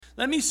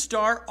Let me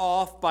start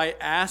off by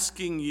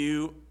asking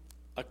you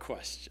a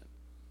question.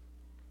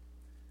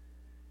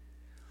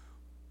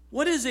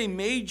 What is a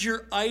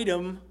major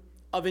item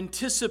of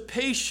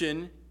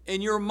anticipation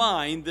in your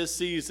mind this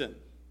season?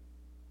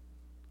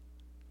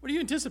 What are you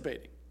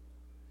anticipating?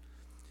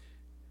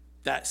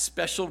 That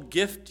special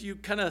gift you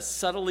kind of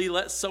subtly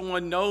let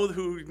someone know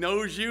who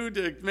knows you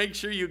to make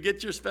sure you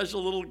get your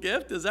special little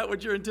gift? Is that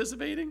what you're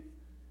anticipating?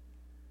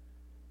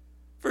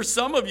 For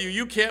some of you,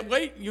 you can't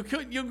wait. You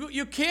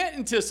can't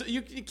anticipate.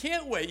 You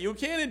can't wait. You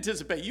can't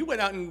anticipate. You went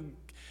out and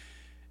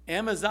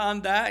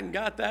Amazoned that and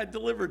got that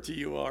delivered to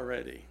you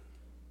already.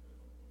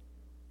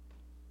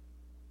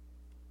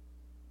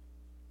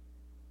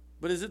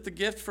 But is it the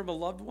gift from a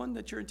loved one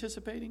that you're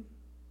anticipating?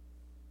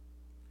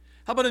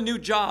 How about a new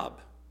job?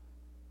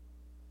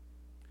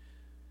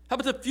 How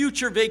about the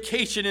future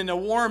vacation in a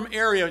warm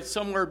area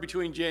somewhere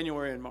between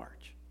January and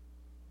March?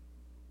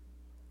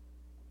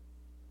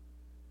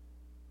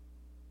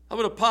 How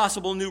about a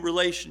possible new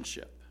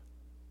relationship?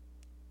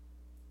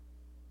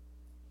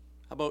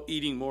 How about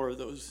eating more of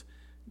those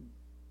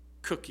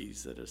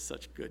cookies that are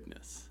such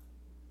goodness?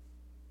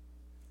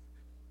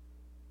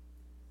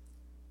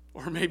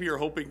 Or maybe you're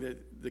hoping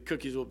that the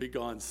cookies will be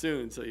gone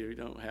soon so you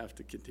don't have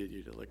to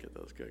continue to look at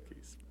those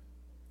cookies.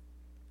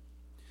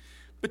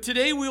 But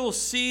today we will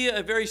see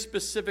a very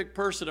specific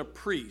person, a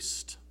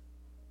priest.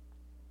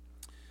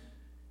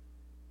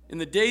 In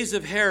the days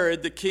of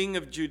Herod, the king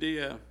of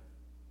Judea,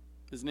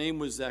 his name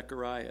was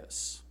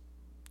Zacharias.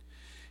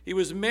 He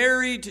was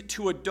married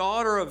to a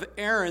daughter of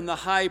Aaron, the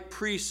high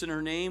priest, and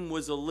her name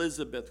was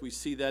Elizabeth. We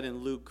see that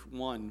in Luke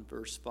 1,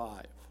 verse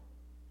 5.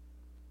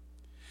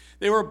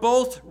 They were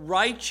both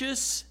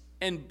righteous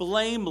and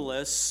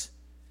blameless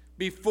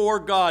before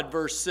God,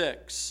 verse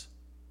 6.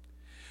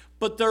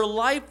 But their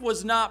life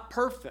was not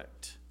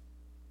perfect.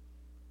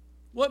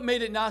 What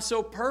made it not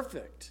so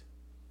perfect?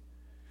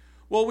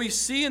 Well, we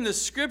see in the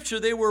scripture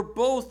they were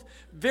both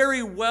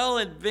very well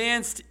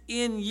advanced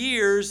in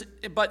years,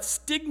 but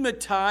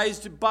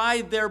stigmatized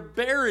by their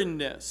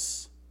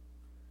barrenness.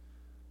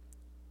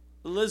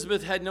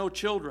 Elizabeth had no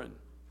children.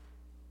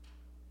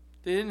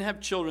 They didn't have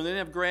children. They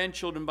didn't have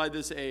grandchildren by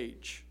this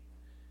age.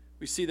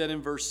 We see that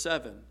in verse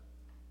 7.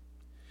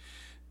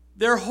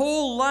 Their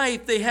whole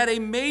life, they had a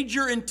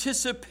major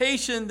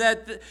anticipation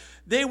that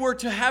they were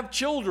to have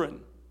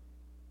children.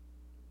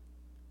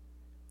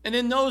 And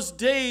in those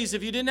days,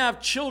 if you didn't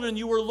have children,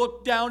 you were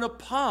looked down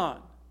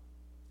upon.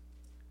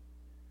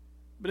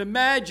 But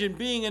imagine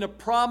being in a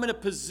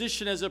prominent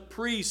position as a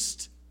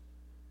priest,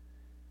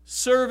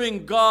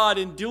 serving God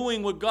and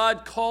doing what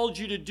God called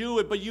you to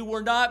do, but you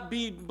were not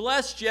being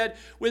blessed yet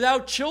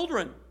without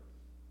children.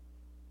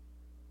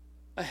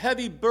 A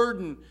heavy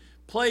burden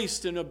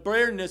placed in a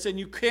barrenness, and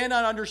you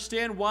cannot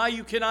understand why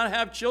you cannot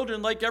have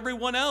children like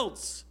everyone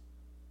else.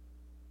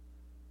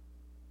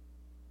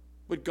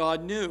 But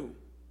God knew.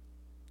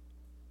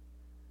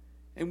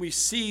 And we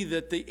see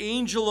that the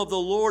angel of the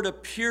Lord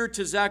appeared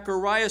to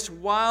Zacharias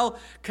while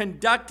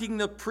conducting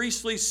the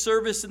priestly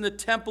service in the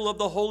temple of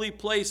the holy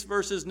place,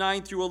 verses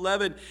 9 through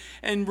 11.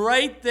 And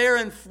right there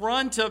in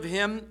front of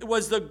him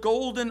was the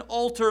golden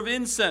altar of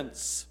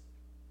incense.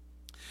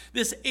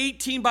 This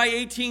 18 by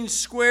 18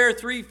 square,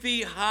 3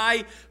 feet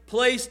high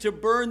place to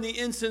burn the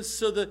incense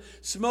so the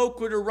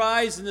smoke would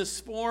arise in this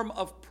form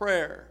of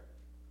prayer.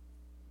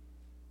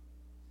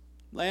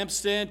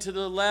 Lampstand to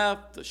the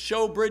left, the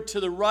showbread to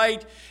the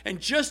right, and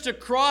just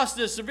across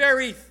this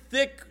very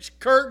thick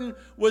curtain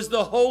was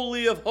the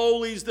Holy of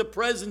Holies, the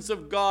presence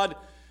of God.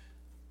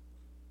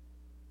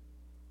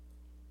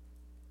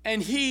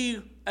 And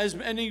he, as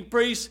many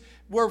priests,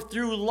 were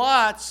through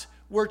lots,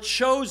 were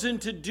chosen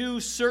to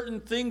do certain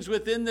things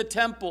within the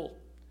temple.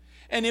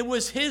 And it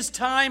was his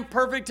time,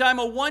 perfect time,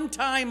 a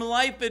one-time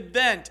life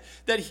event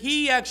that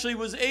he actually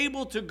was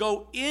able to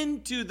go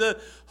into the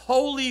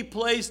holy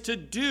place to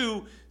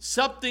do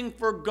something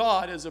for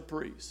God as a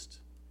priest.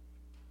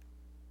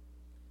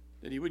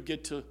 That he would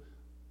get to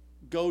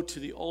go to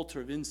the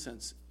altar of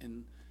incense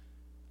and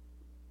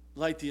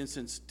light the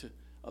incense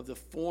of the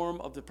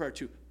form of the prayer,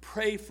 to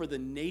pray for the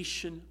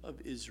nation of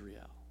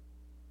Israel.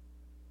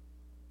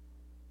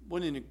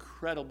 What an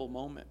incredible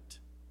moment.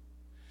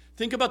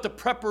 Think about the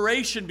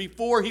preparation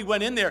before he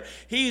went in there.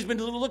 He's been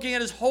looking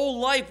at his whole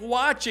life,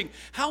 watching.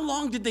 How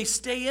long did they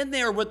stay in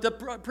there with the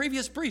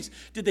previous priests?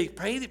 Did they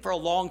pray for a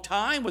long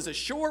time? Was it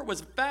short?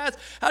 Was it fast?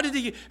 How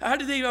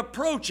did they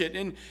approach it?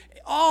 And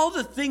all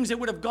the things that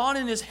would have gone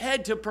in his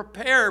head to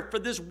prepare for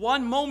this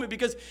one moment,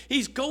 because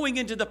he's going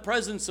into the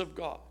presence of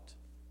God,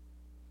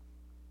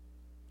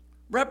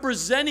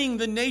 representing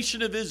the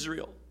nation of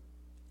Israel.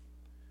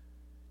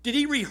 Did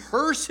he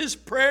rehearse his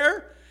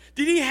prayer?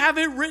 Did he have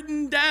it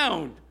written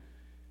down?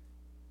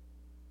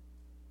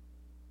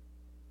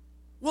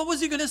 What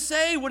was he going to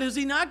say? What is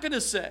he not going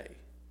to say?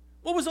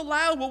 What was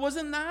allowed? What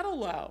wasn't not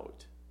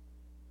allowed?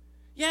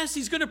 Yes,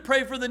 he's going to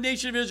pray for the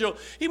nation of Israel.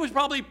 He was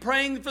probably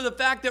praying for the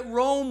fact that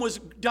Rome was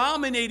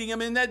dominating him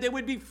and that they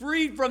would be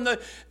freed from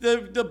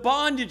the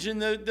bondage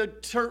and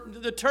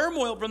the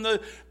turmoil from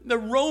the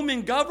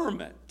Roman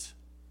government.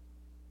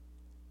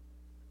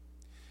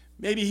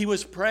 Maybe he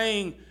was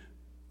praying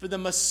for the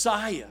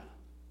Messiah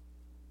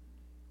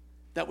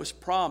that was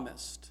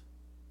promised,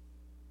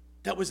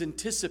 that was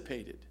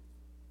anticipated.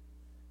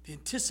 The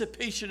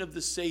anticipation of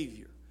the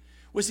Savior.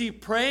 Was he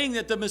praying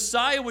that the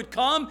Messiah would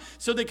come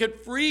so they could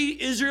free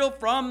Israel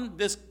from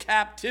this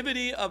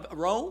captivity of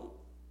Rome?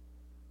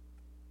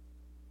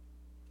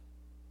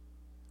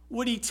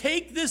 Would he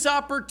take this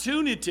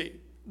opportunity,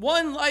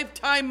 one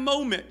lifetime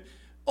moment,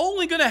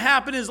 only going to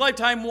happen in his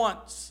lifetime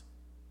once?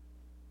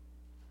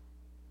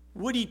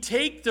 Would he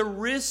take the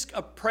risk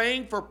of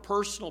praying for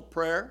personal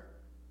prayer?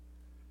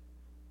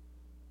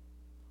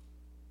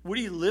 Would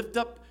he lift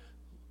up,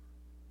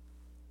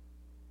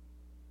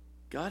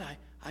 God,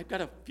 I've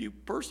got a few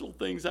personal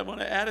things I want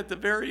to add at the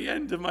very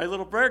end of my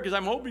little prayer because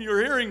I'm hoping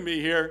you're hearing me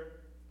here.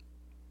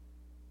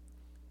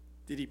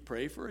 Did he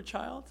pray for a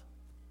child?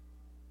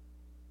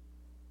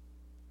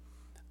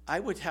 I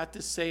would have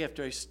to say,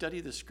 after I study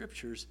the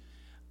scriptures,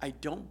 I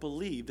don't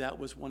believe that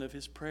was one of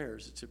his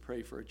prayers, to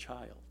pray for a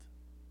child.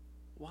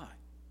 Why?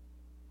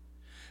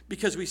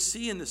 Because we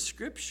see in the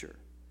scripture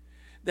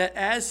that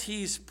as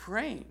he's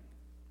praying,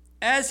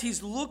 as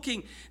he's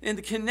looking in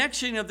the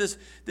connection of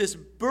this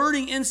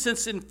burning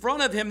incense in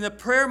front of him, the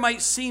prayer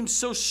might seem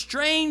so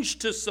strange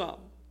to some.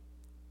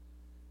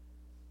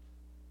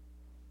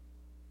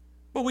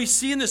 But we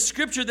see in the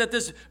scripture that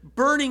this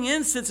burning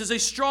incense is a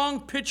strong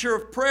picture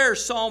of prayer,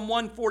 Psalm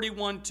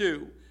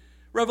 141:2.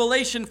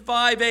 Revelation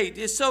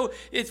 5:8. So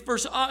it's for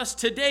us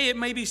today, it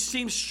maybe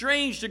seems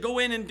strange to go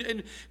in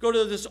and go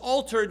to this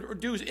altar and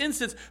do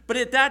incense. But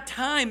at that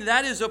time,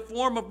 that is a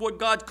form of what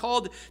God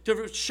called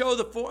to show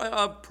the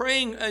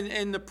praying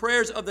and the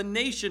prayers of the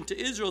nation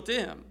to Israel to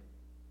him.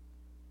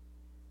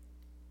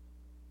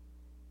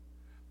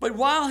 But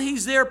while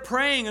he's there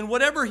praying, and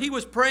whatever he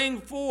was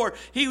praying for,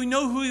 he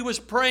knew who he was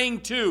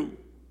praying to.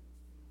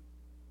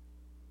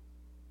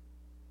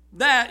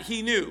 That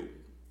he knew.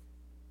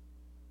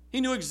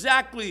 He knew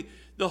exactly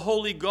the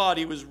holy God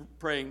he was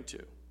praying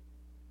to.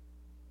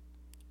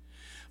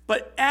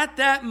 But at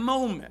that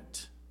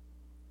moment,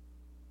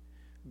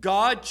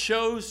 God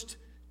chose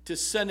to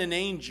send an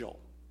angel.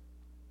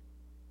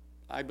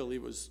 I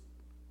believe it was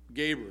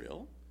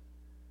Gabriel.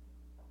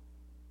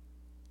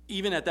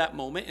 Even at that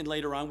moment, and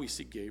later on we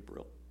see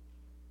Gabriel.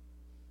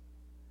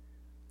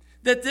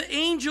 That the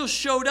angel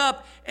showed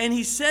up and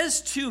he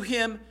says to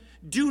him,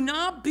 "Do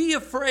not be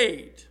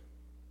afraid.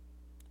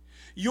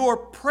 Your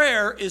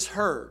prayer is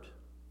heard."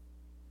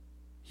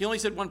 He only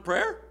said one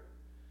prayer?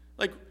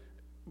 Like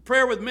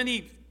prayer with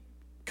many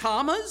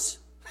commas?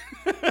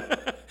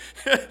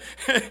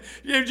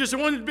 Just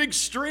one big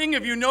string.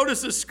 If you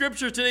notice the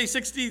scripture today,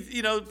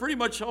 60, pretty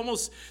much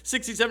almost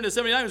 67 to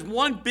 79 was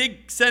one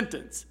big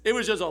sentence. It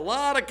was just a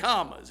lot of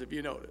commas, if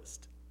you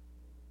noticed.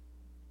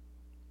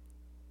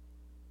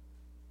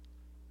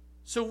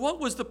 So what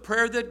was the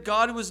prayer that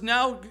God was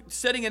now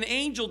setting an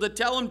angel to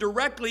tell him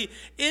directly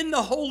in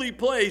the holy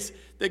place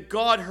that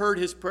God heard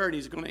his prayer and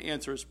he's going to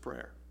answer his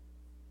prayer?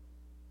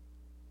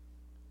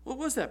 What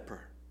was that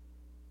prayer?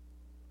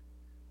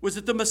 Was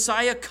it the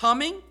Messiah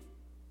coming?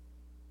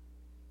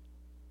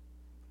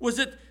 Was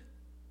it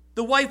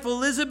the wife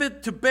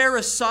Elizabeth to bear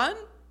a son?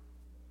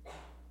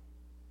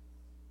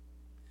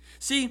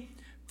 See,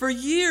 for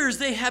years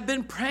they have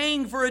been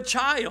praying for a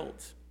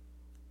child.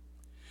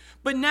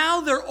 But now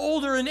they're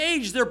older in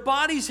age. Their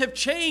bodies have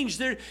changed.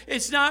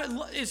 It's not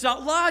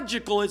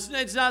logical.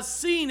 It's not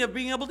seen of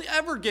being able to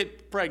ever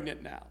get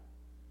pregnant now.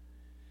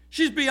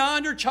 She's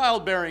beyond her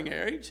childbearing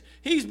age.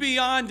 He's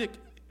beyond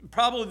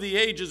probably the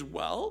age as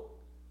well.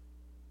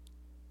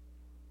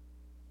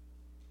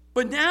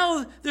 But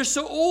now they're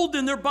so old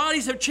and their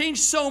bodies have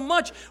changed so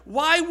much.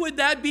 Why would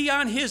that be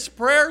on his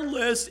prayer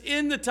list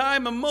in the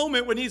time of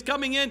moment when he's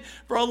coming in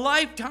for a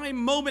lifetime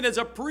moment as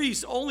a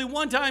priest? Only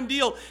one-time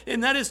deal,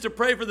 and that is to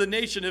pray for the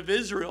nation of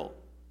Israel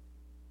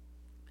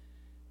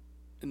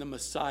and the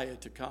Messiah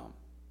to come.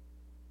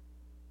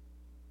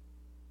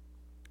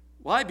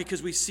 Why?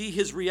 Because we see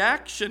his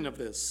reaction of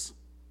this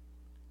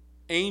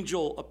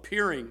angel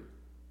appearing.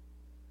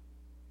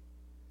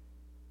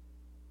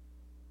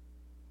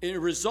 And it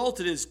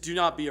resulted in do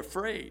not be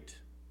afraid.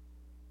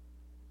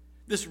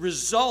 This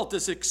result,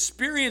 this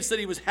experience that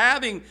he was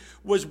having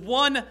was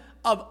one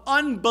of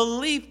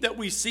unbelief that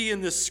we see in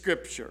this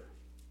scripture.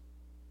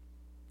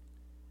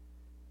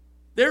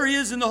 There he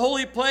is in the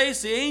holy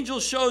place. The angel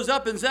shows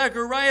up and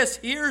Zacharias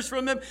hears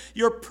from him,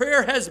 "Your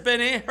prayer has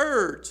been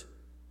heard."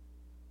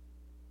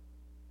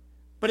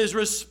 But his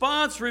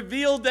response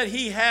revealed that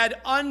he had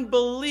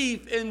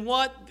unbelief in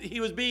what he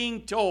was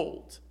being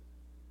told.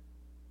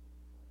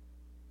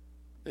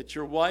 That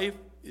your wife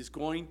is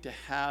going to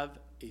have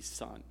a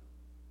son.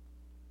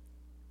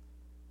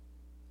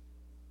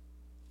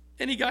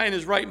 Any guy in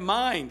his right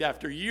mind,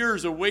 after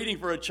years of waiting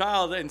for a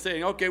child and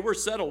saying, "Okay, we're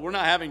settled. We're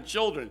not having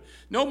children.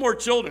 No more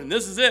children.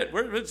 This is it.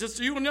 It's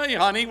just you and me,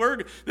 honey.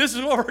 This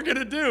is what we're going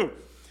to do."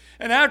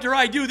 And after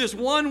I do this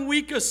 1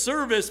 week of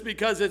service,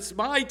 because it's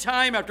my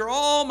time, after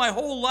all my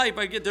whole life,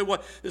 I get to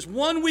this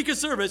 1 week of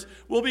service,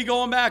 we'll be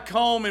going back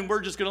home and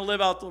we're just going to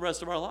live out the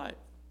rest of our life.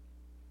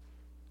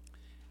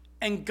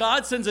 and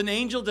God sends an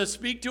angel to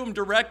speak to him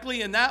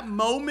directly in that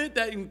moment,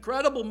 that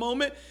incredible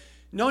moment.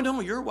 No,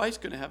 your wife's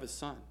going to have a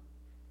son.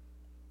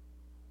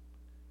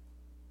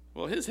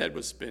 Well, his head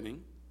was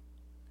spinning,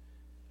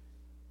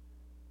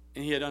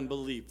 and he had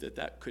unbelief that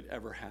that could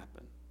ever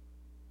happen.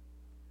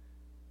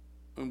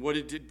 And what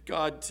did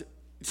God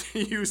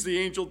use the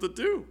angel to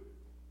do?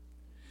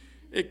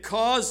 It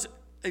caused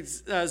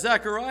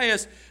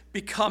Zacharias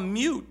become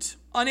mute,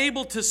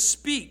 unable to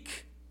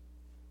speak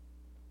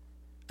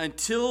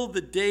until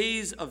the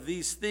days of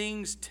these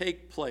things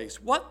take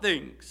place. What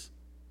things?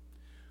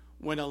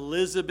 When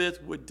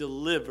Elizabeth would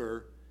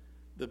deliver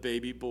the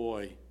baby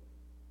boy,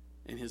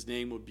 and his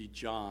name would be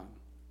John.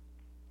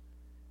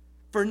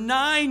 For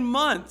 9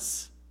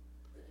 months,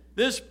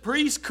 this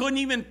priest couldn't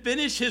even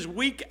finish his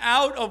week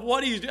out of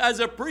what he's as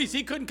a priest.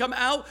 He couldn't come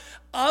out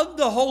of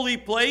the holy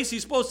place.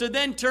 He's supposed to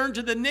then turn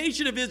to the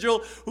nation of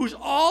Israel, who's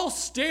all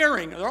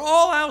staring. They're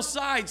all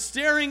outside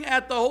staring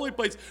at the holy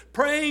place,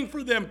 praying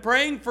for them,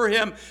 praying for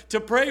him to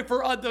pray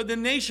for the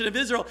nation of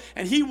Israel.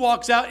 And he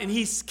walks out and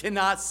he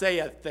cannot say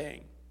a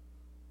thing.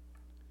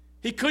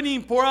 He couldn't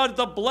even pour out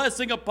the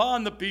blessing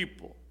upon the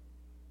people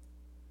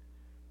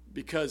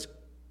because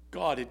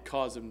God had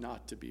caused him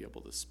not to be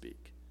able to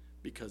speak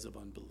because of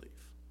unbelief.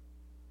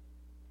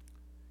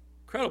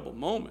 Incredible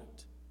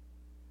moment.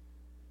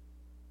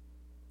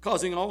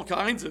 Causing all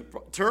kinds of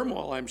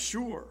turmoil, I'm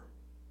sure.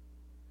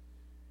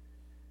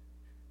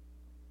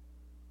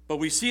 But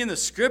we see in the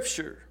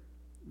scripture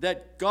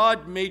that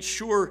God made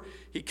sure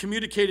he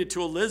communicated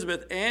to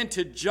Elizabeth and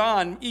to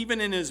John,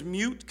 even in his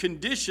mute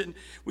condition.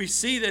 We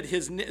see that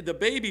the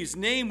baby's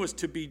name was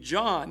to be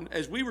John,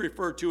 as we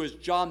refer to as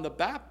John the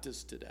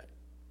Baptist today.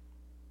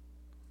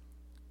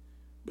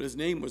 But his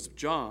name was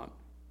John.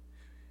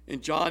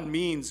 And John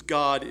means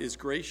God is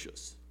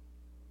gracious.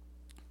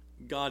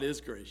 God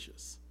is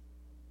gracious.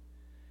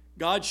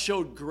 God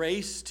showed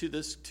grace to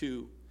this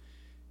two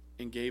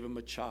and gave him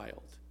a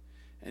child.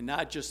 And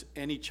not just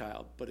any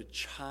child, but a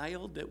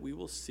child that we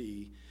will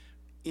see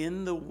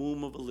in the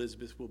womb of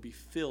Elizabeth will be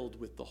filled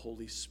with the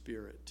Holy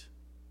Spirit.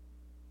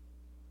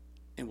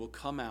 And will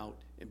come out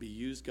and be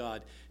used,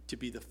 God, to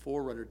be the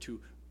forerunner, to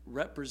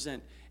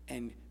represent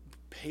and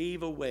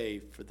pave a way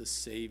for the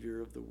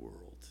Savior of the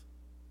world.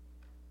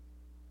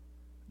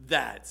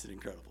 That's an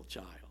incredible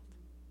child.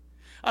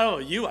 I don't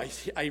know you,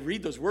 I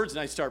read those words and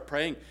I start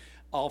praying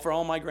for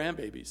all my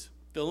grandbabies.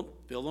 Fill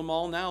them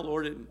all now,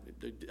 Lord.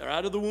 They're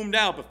out of the womb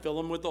now, but fill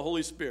them with the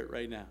Holy Spirit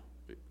right now.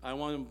 I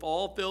want them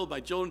all filled,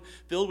 my children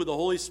filled with the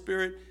Holy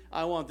Spirit.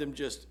 I want them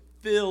just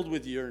filled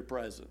with your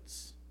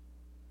presence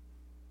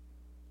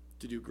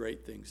to do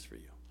great things for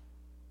you.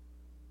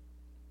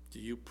 Do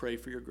you pray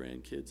for your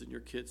grandkids and your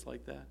kids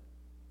like that?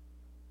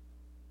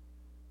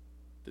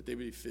 That they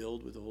would be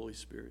filled with the Holy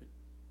Spirit?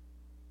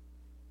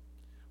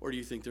 Or do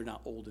you think they're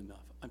not old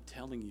enough? I'm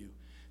telling you,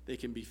 they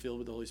can be filled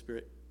with the Holy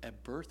Spirit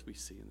at birth, we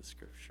see in the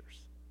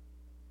scriptures.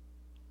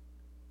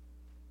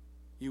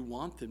 You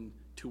want them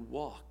to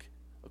walk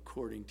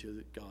according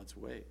to God's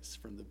ways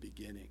from the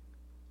beginning.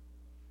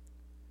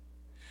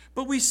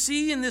 But we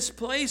see in this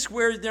place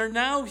where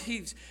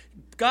he's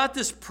got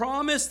this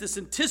promise, this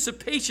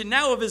anticipation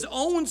now of his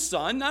own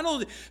son, not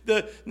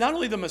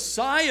only the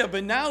Messiah,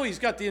 but now he's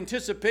got the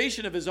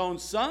anticipation of his own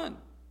son.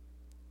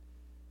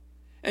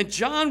 And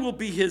John will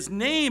be his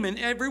name, and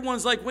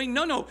everyone's like, wait,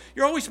 no,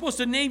 you're always supposed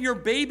to name your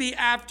baby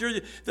after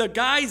the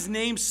guy's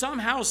name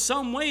somehow,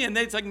 some way. And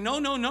it's like,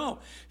 no.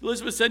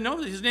 Elizabeth said, no,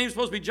 his name's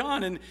supposed to be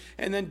John.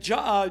 And then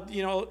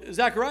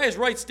Zacharias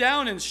writes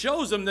down and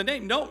shows him the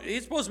name. No,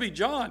 it's supposed to be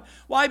John.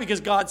 Why?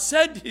 Because God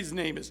said his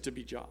name is to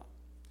be John.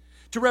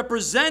 To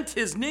represent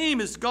his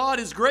name is God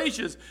is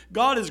gracious.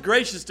 God is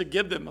gracious to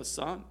give them a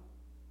son.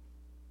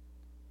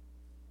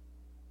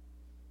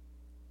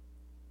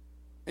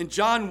 And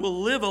John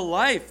will live a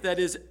life that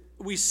is,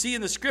 we see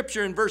in the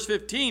scripture in verse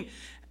 15,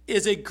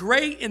 is a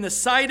great in the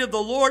sight of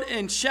the Lord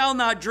and shall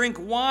not drink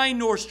wine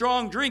nor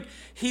strong drink.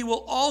 He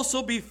will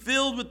also be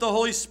filled with the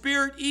Holy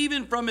Spirit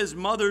even from his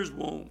mother's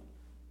womb.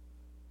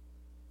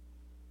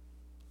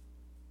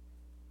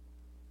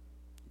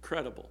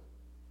 Incredible.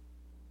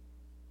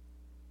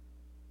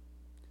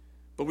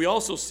 But we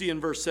also see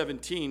in verse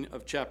 17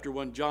 of chapter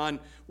 1, John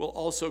will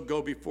also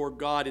go before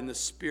God in the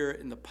spirit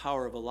and the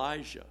power of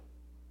Elijah.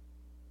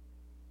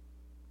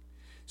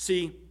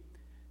 See,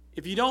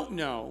 if you don't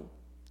know,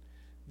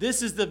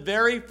 this is the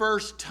very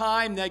first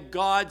time that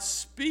God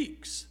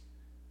speaks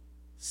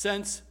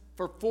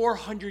for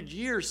 400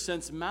 years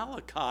since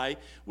Malachi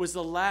was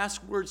the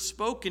last word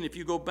spoken. If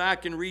you go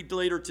back and read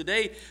later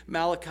today,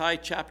 Malachi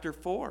chapter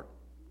 4,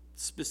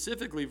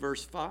 specifically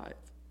verse 5.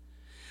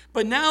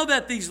 But now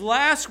that these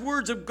last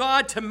words of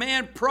God to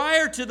man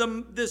prior to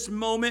this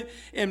moment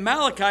in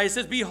Malachi, it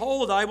says,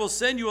 behold, I will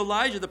send you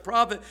Elijah the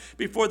prophet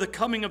before the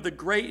coming of the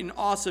great and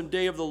awesome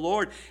day of the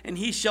Lord. And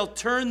he shall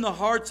turn the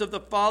hearts of the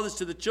fathers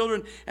to the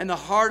children and the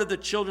heart of the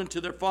children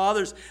to their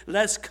fathers,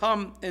 lest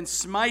come and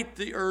smite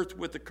the earth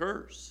with a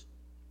curse.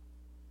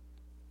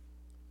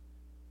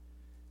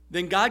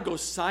 Then God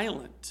goes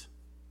silent.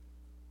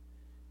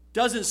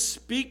 Doesn't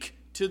speak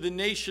to the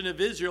nation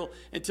of Israel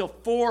until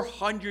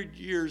 400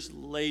 years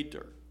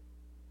later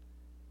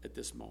at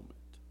this moment.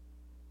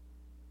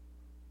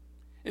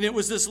 And it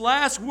was this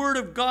last word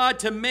of God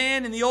to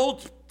man in the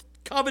Old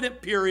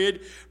Covenant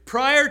period.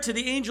 Prior to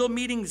the angel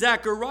meeting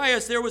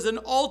Zacharias, there was an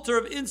altar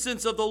of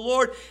incense of the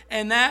Lord,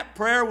 and that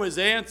prayer was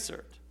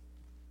answered.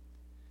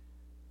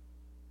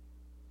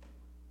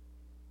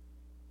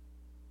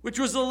 Which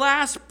was the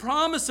last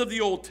promise of the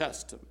Old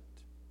Testament.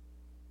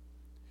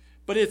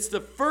 But it's the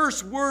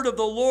first word of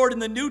the Lord in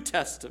the New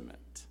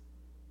Testament,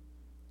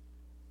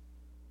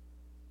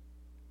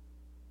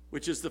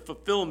 which is the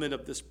fulfillment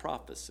of this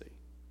prophecy.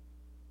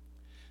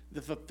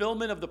 The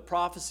fulfillment of the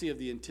prophecy of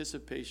the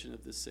anticipation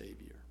of the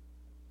Savior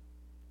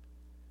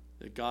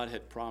that God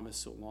had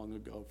promised so long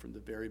ago from the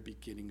very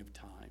beginning of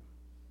time,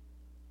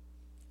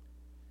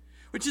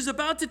 which is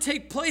about to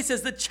take place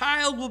as the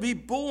child will be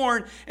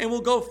born and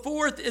will go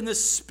forth in the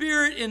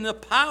spirit and the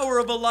power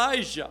of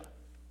Elijah.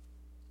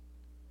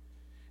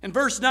 In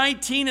verse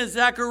 19, as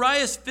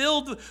Zacharias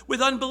filled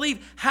with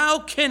unbelief, how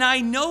can I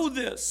know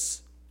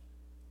this?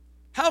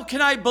 How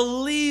can I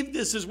believe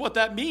this is what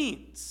that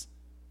means?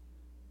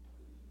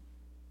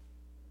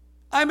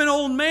 I'm an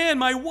old man.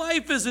 My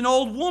wife is an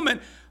old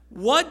woman.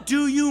 What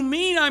do you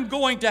mean I'm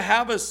going to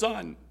have a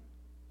son?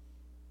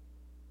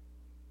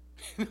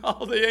 And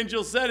all the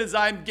angel said is,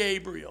 I'm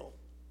Gabriel.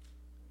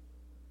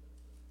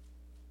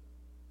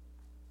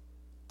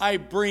 I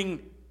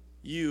bring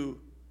you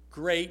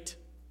great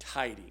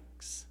tidings.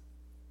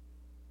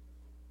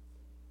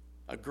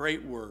 A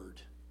great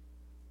word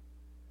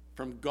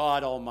from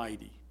God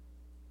Almighty.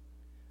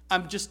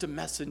 I'm just a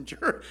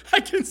messenger. I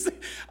can say,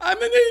 I'm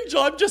an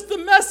angel. I'm just a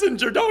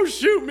messenger. Don't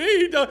shoot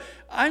me.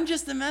 I'm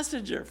just a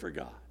messenger for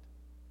God.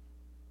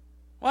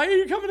 Why are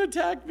you coming to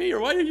attack me? Or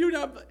why are you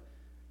not?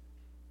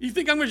 You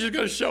think I'm just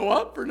going to show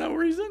up for no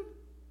reason?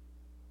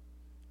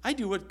 I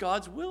do what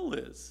God's will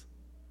is.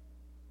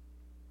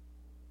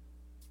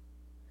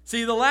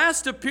 See, the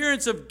last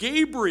appearance of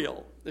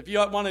Gabriel, if you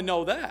want to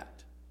know that,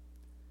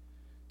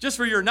 just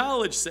for your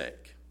knowledge's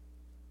sake,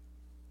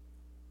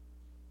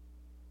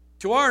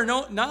 to our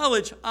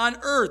knowledge on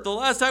earth, the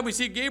last time we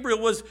see Gabriel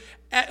was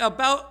at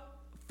about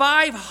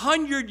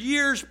 500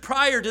 years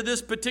prior to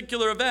this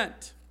particular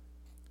event,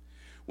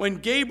 when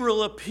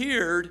Gabriel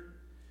appeared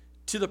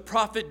to the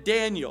prophet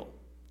Daniel.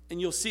 And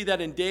you'll see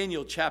that in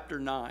Daniel chapter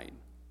 9.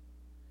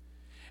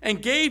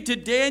 And gave to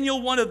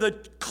Daniel one of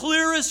the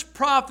clearest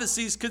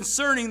prophecies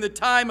concerning the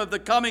time of the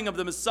coming of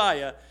the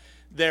Messiah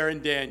there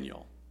in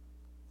Daniel.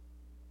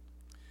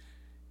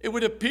 It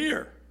would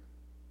appear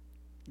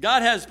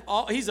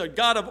He's a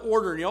God of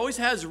order, and he always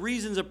has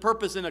reasons and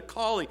purpose and a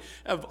calling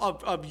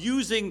of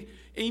using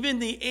even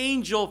the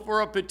angel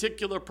for a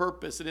particular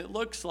purpose. And it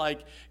looks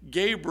like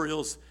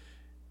Gabriel's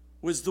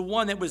was the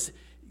one that was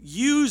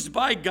used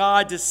by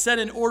God to set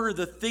in order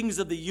the things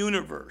of the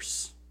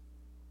universe,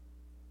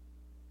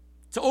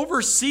 to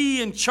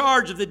oversee and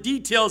charge of the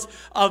details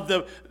of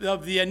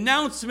the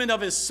announcement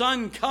of his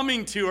son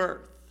coming to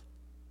earth.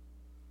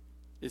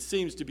 It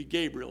seems to be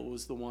Gabriel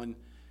was the one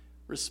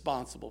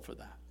responsible for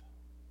that.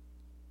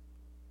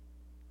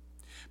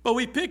 But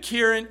we pick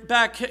here and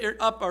back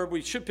up, or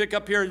we should pick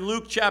up here in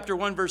Luke chapter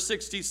 1, verse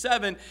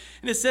 67.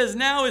 And it says,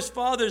 now his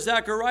father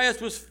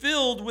Zacharias was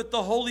filled with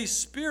the Holy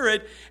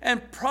Spirit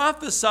and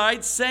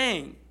prophesied,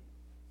 saying,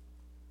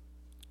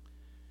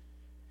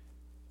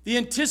 the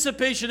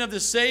anticipation of the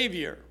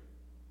Savior,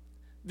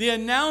 the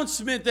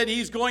announcement that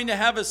he's going to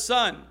have a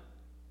son,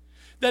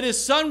 that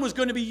his son was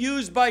going to be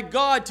used by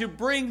God to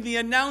bring the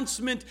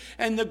announcement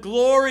and the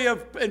glory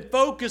of and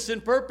focus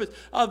and purpose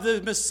of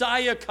the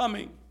Messiah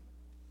coming.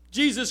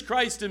 Jesus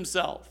Christ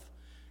himself,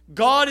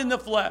 God in the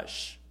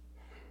flesh.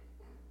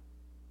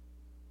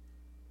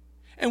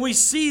 And we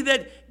see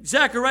that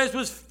Zacharias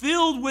was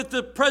filled with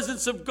the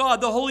presence of God,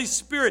 the Holy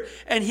Spirit,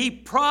 and he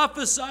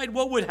prophesied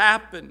what would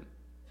happen.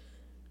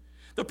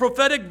 The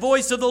prophetic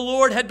voice of the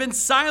Lord had been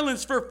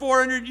silenced for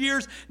 400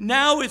 years.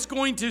 Now it's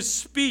going to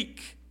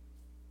speak.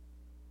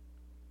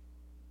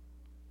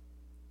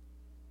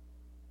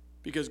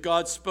 Because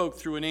God spoke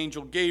through an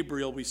angel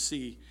Gabriel, we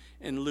see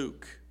in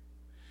Luke.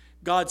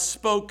 God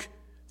spoke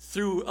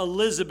through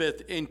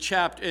Elizabeth in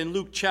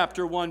Luke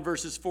chapter 1,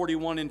 verses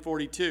 41 and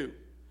 42.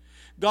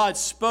 God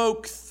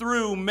spoke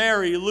through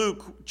Mary,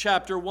 Luke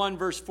chapter 1,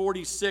 verse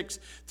 46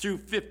 through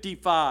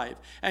 55.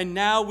 And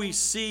now we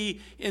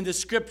see in the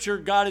scripture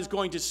God is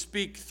going to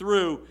speak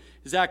through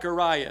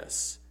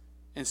Zacharias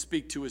and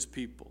speak to his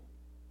people.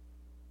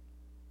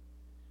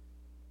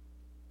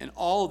 And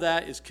all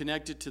that is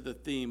connected to the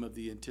theme of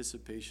the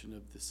anticipation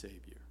of the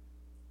Savior,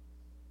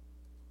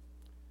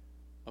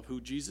 of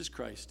who Jesus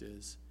Christ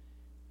is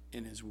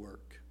in his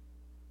work.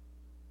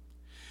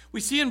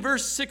 We see in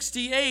verse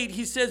 68,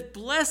 he says,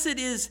 blessed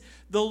is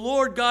the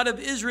Lord God of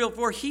Israel,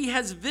 for he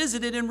has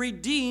visited and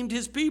redeemed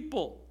his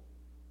people.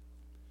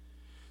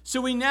 So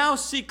we now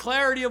see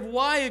clarity of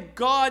why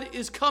God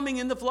is coming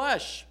in the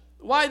flesh.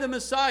 Why the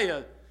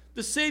Messiah,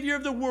 the Savior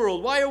of the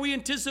world? Why are we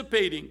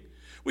anticipating?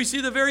 We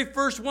see the very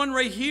first one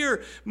right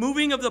here,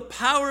 moving of the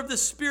power of the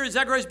Spirit.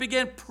 Zacharias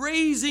began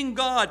praising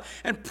God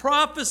and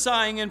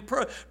prophesying and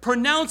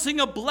pronouncing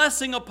a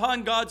blessing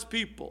upon God's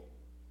people.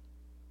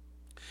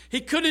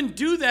 He couldn't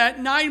do that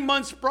 9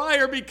 months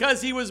prior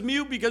because he was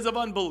mute because of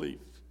unbelief.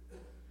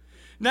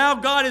 Now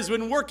God has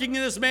been working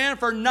in this man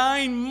for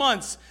 9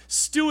 months,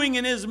 stewing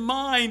in his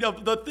mind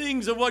of the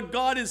things of what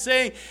God is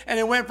saying, and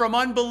it went from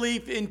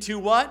unbelief into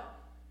what?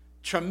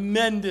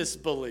 Tremendous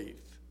belief.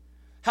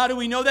 How do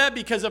we know that?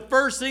 Because the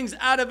first things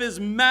out of his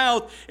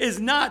mouth is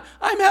not,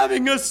 I'm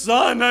having a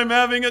son,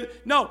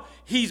 No,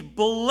 he's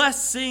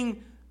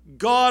blessing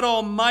God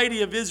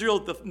Almighty of Israel.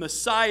 The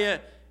Messiah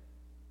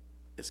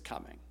is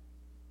coming.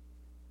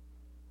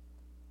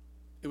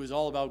 It was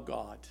all about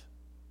God.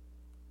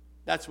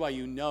 That's why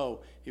you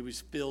know he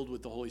was filled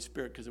with the Holy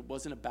Spirit, because it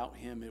wasn't about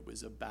him, it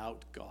was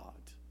about God.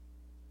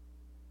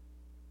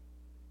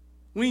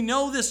 We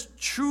know this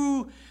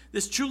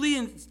truly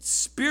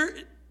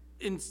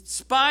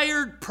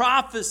inspired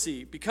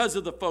prophecy, because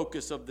of the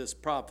focus of this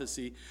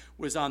prophecy,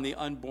 was on the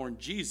unborn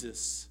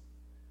Jesus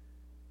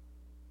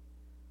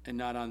and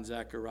not on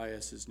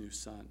Zacharias, his new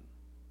son.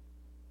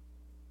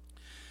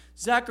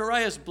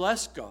 Zacharias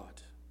blessed God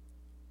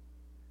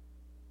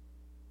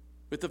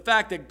with the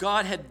fact that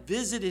God had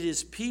visited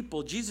his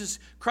people. Jesus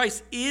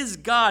Christ is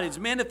God. It's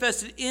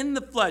manifested in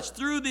the flesh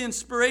through the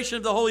inspiration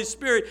of the Holy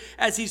Spirit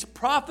as he's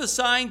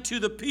prophesying to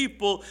the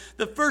people.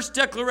 The first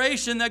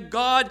declaration that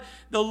God,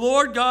 the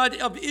Lord God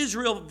of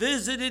Israel,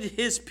 visited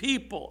his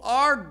people.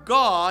 Our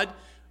God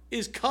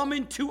is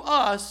coming to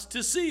us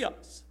to see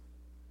us.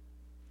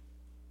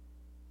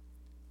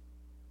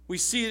 We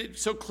see it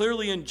so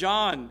clearly in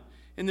John.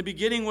 In the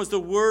beginning was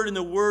the Word, and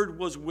the Word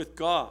was with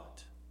God.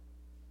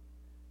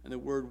 And the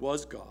Word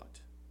was God.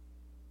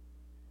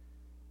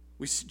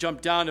 We jump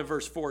down to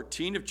verse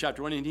 14 of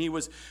chapter 1. And he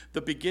was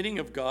the beginning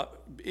of God.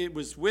 It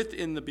was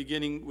in the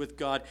beginning with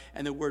God.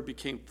 And the Word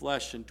became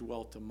flesh and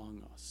dwelt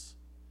among us.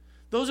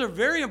 Those are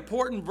very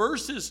important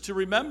verses to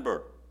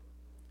remember.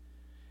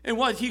 And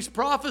what he's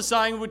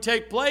prophesying would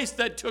take place,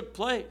 that took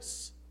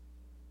place.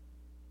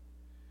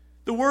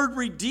 The word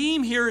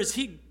redeem here is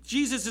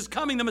Jesus is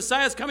coming, the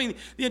Messiah is coming,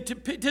 the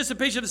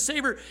anticipation of the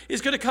Savior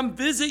is going to come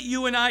visit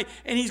you and I,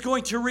 and he's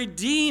going to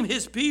redeem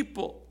his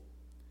people.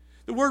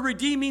 The word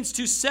redeem means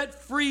to set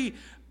free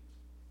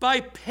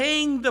by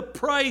paying the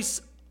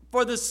price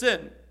for the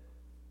sin.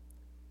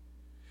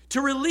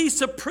 To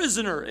release a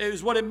prisoner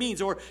is what it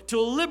means, or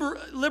to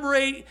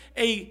liberate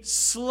a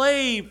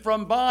slave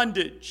from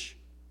bondage.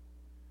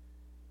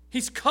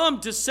 He's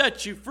come to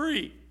set you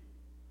free.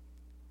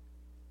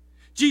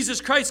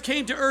 Jesus Christ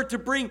came to earth to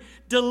bring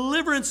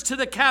deliverance to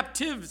the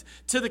captives,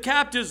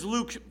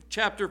 Luke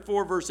chapter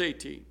 4, verse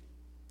 18.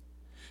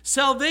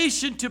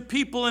 Salvation to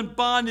people in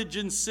bondage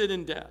and sin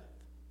and death.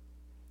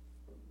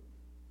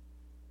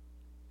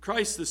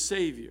 Christ the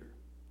Savior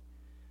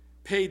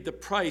paid the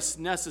price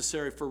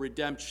necessary for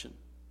redemption.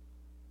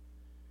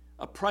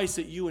 A price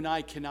that you and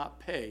I cannot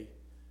pay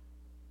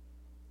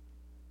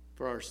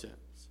for our sins.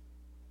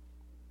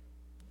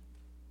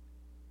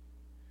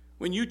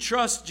 When you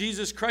trust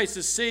Jesus Christ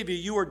as Savior,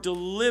 you are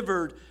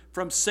delivered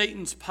from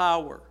Satan's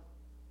power.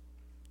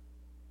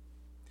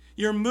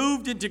 You're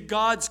moved into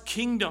God's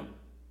kingdom.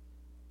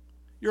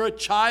 You're a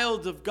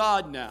child of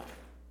God now.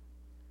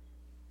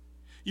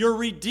 You're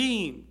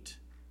redeemed.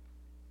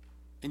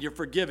 And you're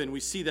forgiven. We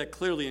see that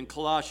clearly in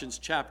Colossians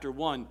chapter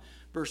 1,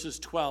 verses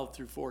 12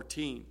 through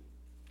 14.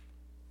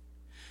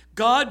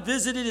 God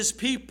visited his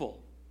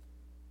people.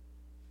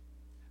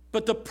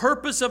 But the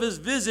purpose of his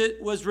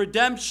visit was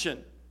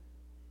redemption.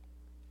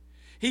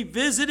 He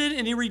visited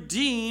and he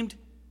redeemed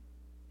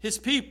his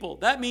people.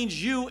 That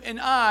means you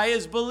and I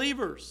as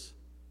believers.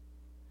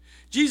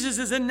 Jesus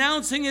is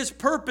announcing his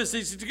purpose.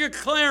 He's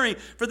declaring,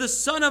 for the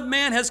Son of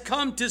Man has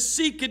come to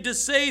seek and to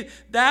save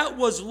that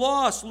was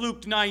lost,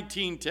 Luke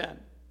 19:10.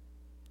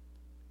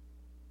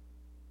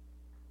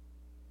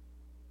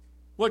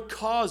 What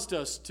caused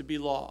us to be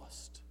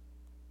lost?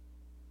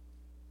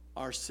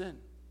 Our sin.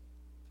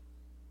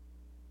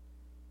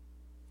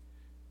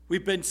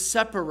 We've been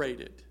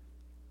separated.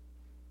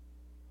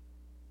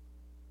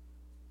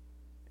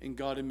 And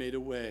God had made a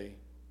way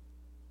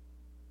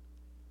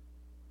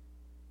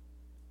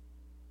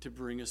to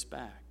bring us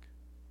back.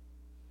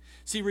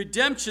 See,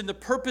 redemption, the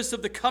purpose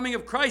of the coming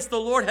of Christ, the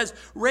Lord has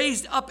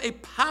raised up a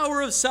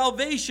power of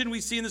salvation.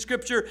 We see in the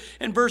scripture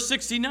in verse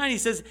 69, he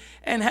says,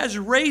 and has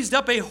raised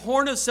up a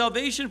horn of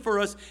salvation for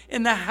us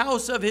in the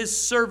house of his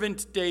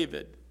servant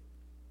David.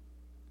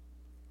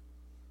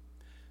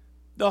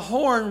 The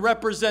horn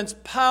represents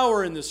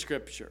power in the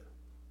scripture.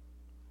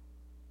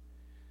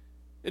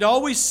 It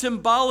always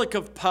symbolic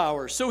of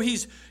power. So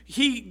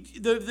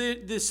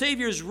the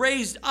Savior has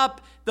raised up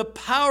the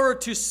power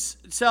to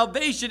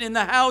salvation in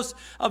the house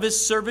of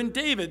his servant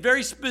David.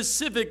 Very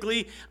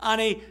specifically on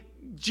a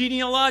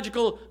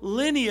genealogical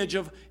lineage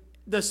of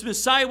the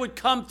Messiah would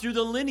come through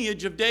the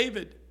lineage of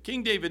David,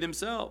 King David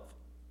himself.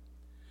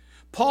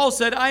 Paul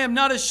said, I am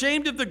not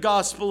ashamed of the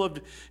gospel of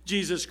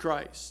Jesus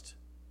Christ.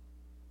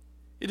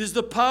 It is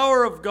the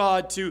power of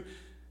God to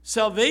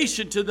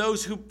salvation to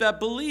those that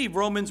believe,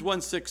 Romans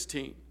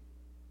 1:16.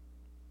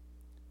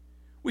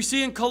 We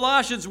see in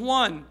Colossians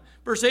 1,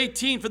 verse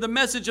 18, for the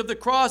message of the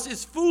cross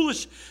is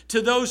foolish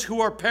to those who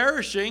are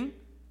perishing,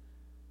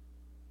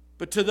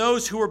 but to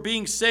those who are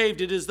being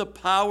saved, it is the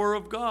power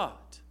of God.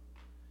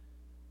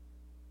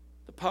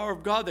 The power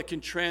of God that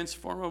can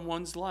transform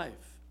one's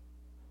life.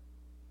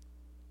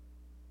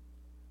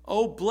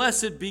 Oh,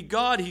 blessed be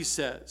God, he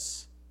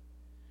says.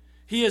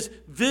 He has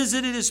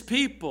visited his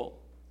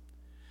people.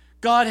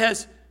 God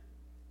has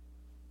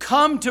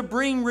come to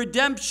bring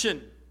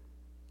redemption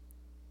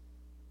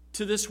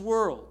to this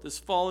world, this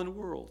fallen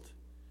world.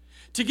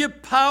 To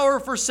give power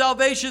for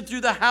salvation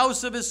through the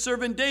house of his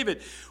servant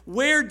David.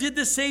 Where did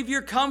the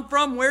Savior come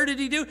from? Where did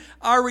he do?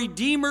 Our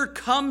Redeemer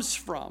comes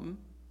from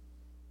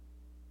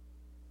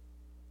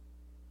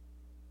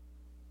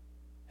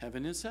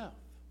heaven itself.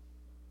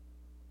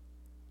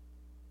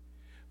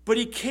 But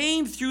he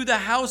came through the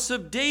house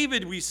of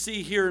David, we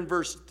see here in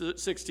verse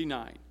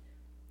 69,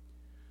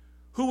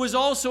 who was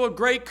also a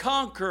great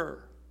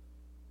conqueror.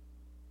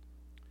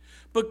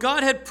 But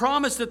God had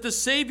promised that the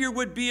Savior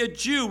would be a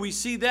Jew. We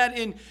see that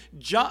in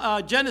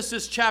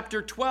Genesis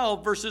chapter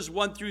 12, verses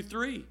 1 through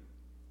 3.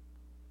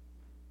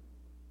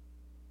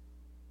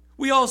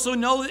 We also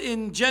know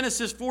in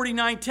Genesis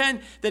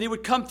 49:10 that he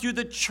would come through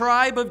the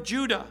tribe of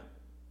Judah.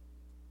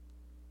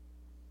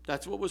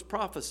 That's what was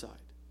prophesied.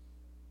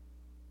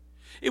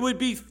 It would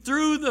be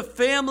through the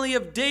family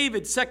of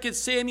David, 2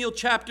 Samuel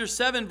chapter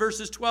 7,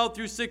 verses 12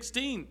 through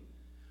 16,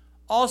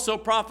 also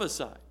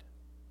prophesied.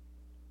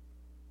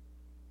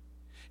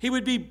 He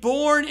would be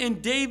born in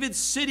David's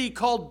city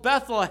called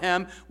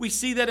Bethlehem. We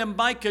see that in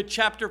Micah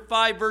chapter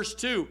 5, verse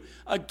 2.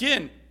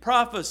 Again,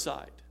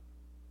 prophesied.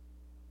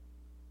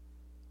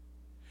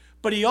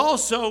 But he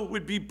also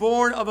would be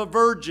born of a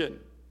virgin.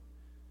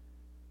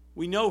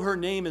 We know her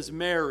name is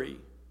Mary.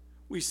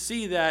 We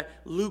see that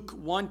Luke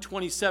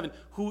 1:27,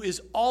 who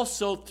is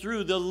also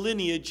through the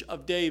lineage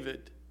of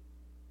David.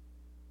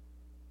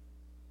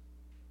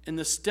 And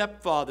the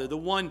stepfather, the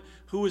one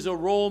who was a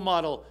role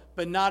model,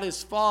 but not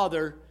his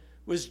father,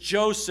 was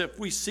Joseph.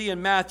 We see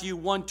in Matthew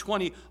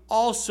 1:20,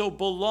 also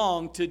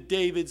belonged to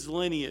David's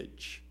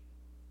lineage.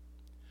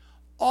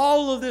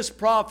 All of this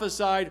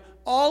prophesied,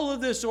 all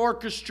of this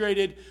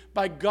orchestrated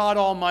by God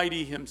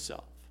Almighty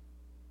himself.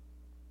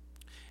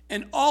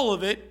 And all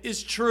of it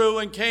is true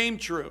and came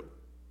true.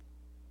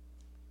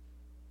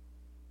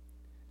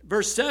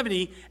 Verse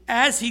 70,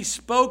 as he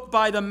spoke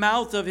by the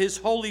mouth of his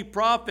holy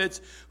prophets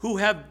who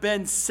have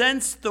been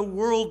since the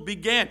world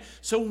began.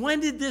 So when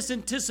did this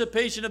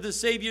anticipation of the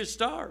Savior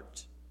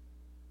start?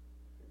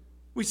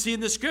 We see in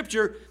the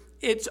scripture,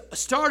 it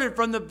started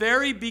from the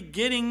very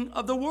beginning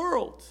of the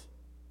world.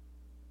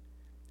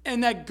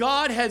 And that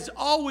God has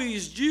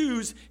always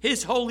used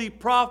his holy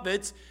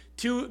prophets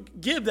to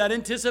give that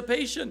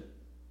anticipation.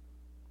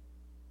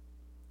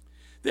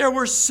 There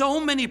were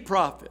so many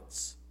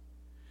prophets.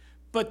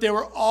 But they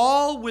were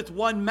all with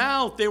one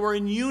mouth. They were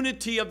in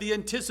unity of the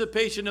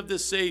anticipation of the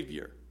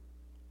Savior.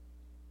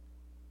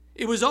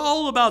 It was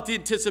all about the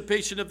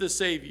anticipation of the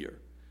Savior.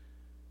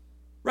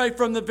 Right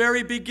from the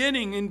very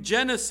beginning in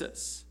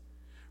Genesis.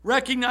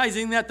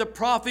 Recognizing that the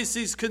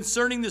prophecies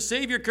concerning the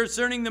Savior,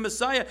 concerning the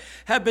Messiah,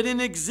 have been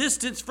in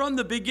existence from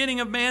the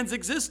beginning of man's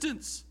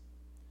existence.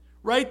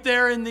 Right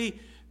there in the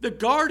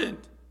garden.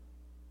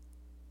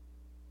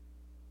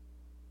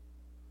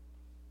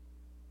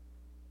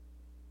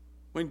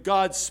 When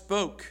God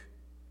spoke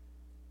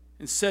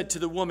and said to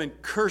the woman,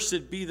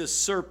 cursed be the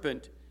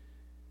serpent,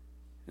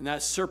 and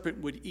that serpent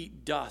would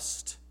eat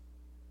dust,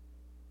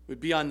 would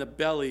be on the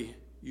belly,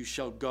 you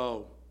shall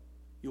go.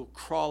 You'll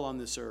crawl on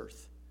this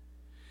earth.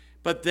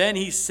 But then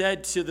he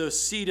said to the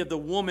seed of the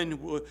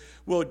woman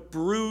would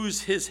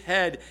bruise his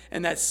head,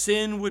 and that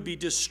sin would be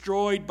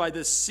destroyed by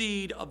the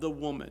seed of the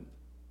woman.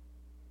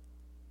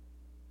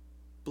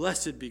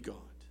 Blessed be God.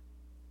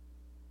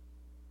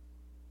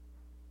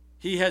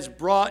 He has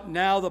brought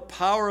now the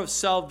power of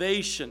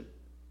salvation,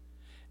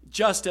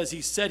 just as he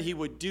said he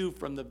would do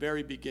from the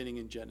very beginning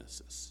in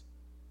Genesis.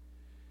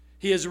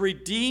 He has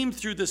redeemed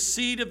through the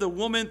seed of the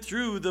woman,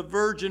 through the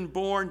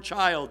virgin-born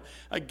child.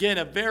 Again,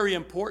 a very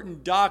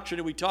important doctrine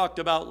that we talked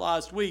about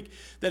last week,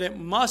 that it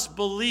must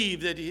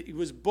believe that he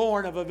was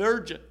born of a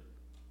virgin.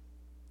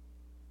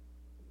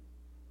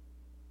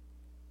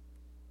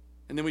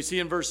 And then we see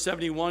in verse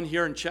 71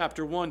 here in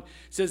chapter 1, it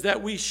says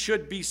that we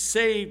should be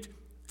saved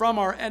from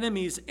our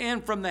enemies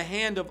and from the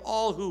hand of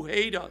all who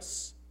hate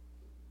us.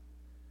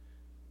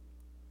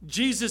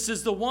 Jesus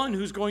is the one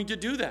who's going to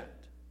do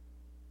that,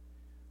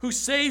 who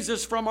saves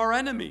us from our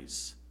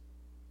enemies.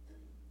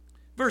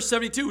 Verse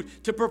 72,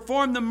 to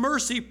perform the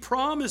mercy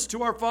promised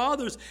to our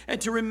fathers and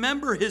to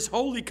remember his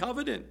holy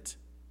covenant.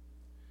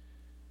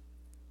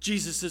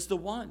 Jesus is the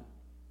one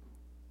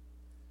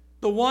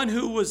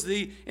who was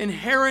the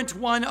inherent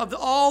one of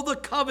all the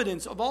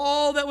covenants, of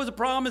all that was the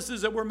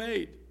promises that were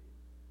made.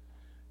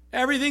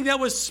 Everything that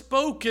was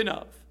spoken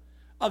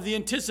of the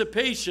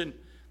anticipation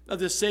of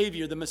the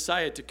Savior, the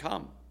Messiah to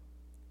come.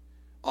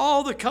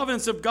 All the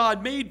covenants of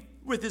God made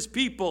with his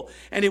people,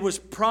 and it was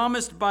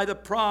promised by the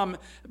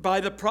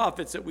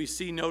prophets that we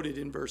see noted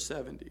in verse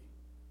 70.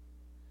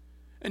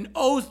 An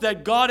oath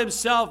that God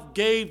himself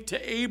gave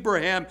to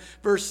Abraham,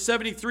 verse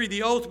 73,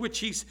 the oath which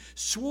he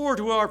swore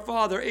to our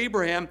father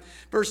Abraham,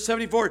 verse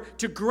 74,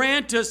 to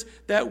grant us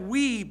that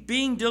we,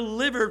 being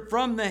delivered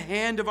from the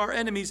hand of our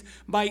enemies,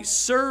 might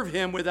serve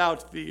him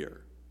without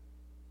fear.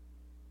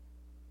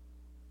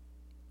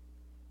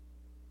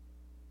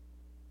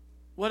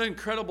 What an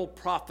incredible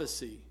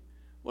prophecy.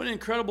 What an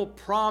incredible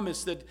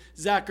promise that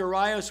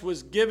Zacharias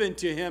was given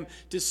to him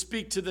to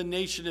speak to the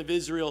nation of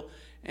Israel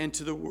and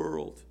to the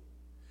world.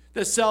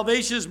 That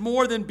salvation is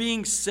more than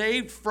being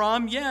saved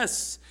from.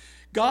 Yes,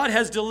 God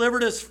has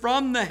delivered us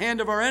from the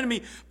hand of our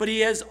enemy, but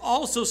he has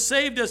also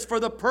saved us for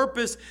the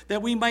purpose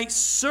that we might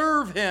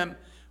serve him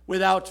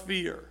without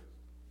fear.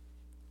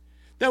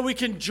 That we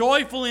can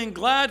joyfully and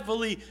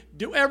gladly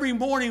do every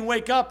morning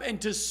wake up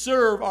and to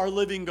serve our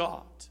living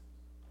God,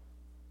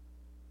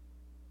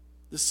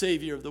 the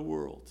Savior of the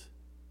world.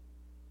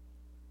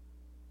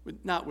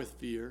 Not with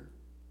fear.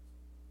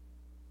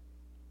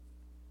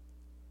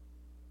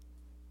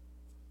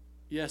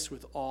 Yes,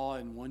 with awe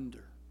and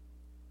wonder.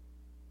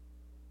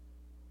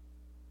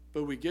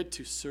 But we get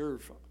to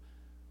serve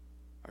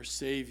our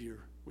Savior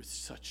with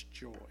such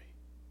joy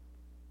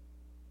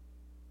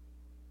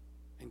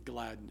and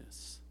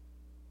gladness.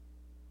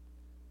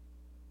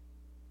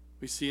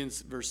 We see in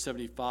verse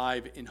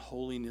 75, in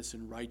holiness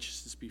and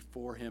righteousness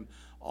before him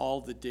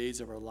all the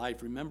days of our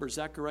life. Remember,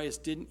 Zacharias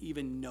didn't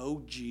even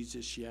know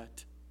Jesus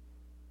yet.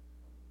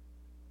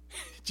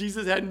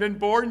 Jesus hadn't been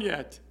born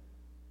yet.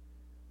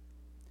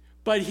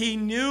 But he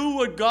knew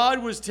what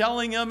God was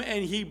telling him,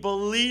 and he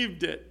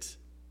believed it.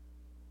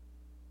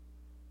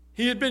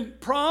 He had been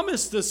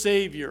promised the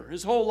Savior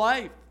his whole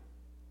life,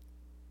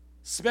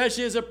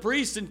 especially as a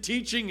priest and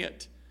teaching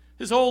it.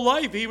 His whole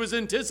life he was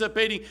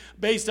anticipating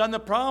based on the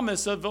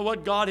promise of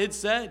what God had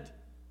said.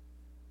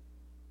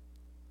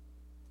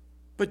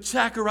 But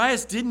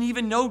Zacharias didn't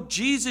even know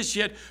Jesus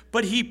yet,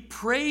 but he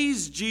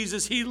praised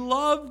Jesus. He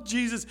loved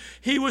Jesus.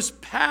 He was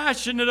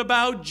passionate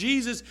about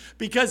Jesus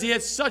because he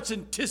had such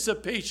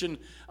anticipation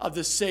of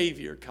the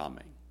Savior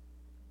coming.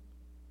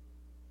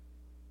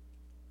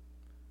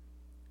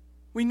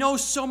 We know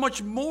so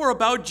much more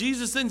about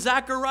Jesus than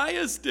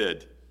Zacharias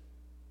did.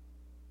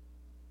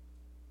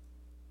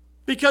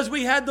 Because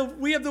we have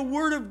the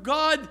Word of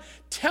God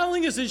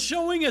telling us and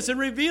showing us and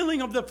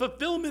revealing of the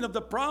fulfillment of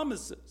the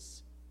promises.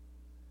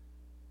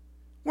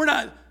 We're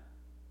not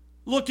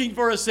looking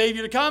for a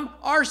Savior to come.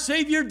 Our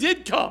Savior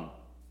did come.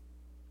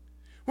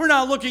 We're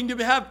not looking to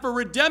have for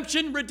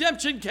redemption.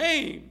 Redemption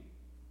came.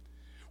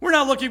 We're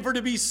not looking for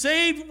to be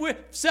saved.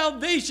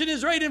 Salvation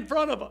is right in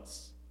front of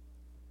us.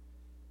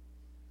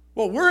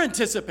 What we're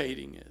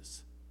anticipating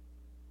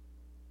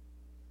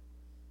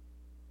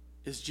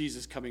is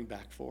Jesus coming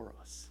back for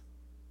us.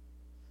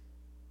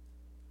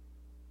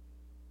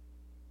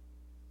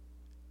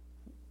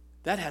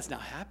 That has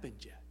not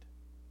happened yet.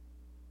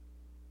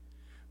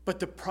 But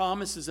the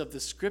promises of the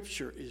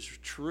Scripture is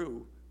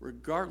true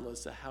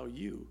regardless of how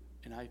you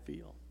and I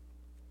feel.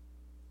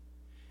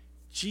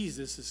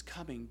 Jesus is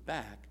coming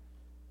back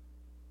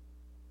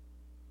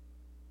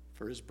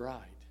for his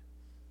bride.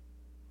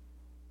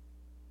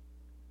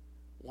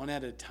 One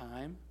at a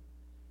time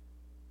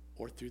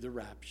or through the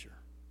rapture.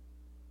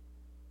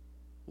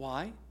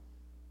 Why?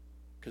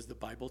 Because the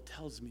Bible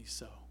tells me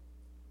so.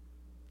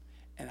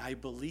 And I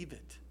believe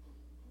it.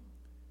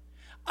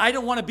 I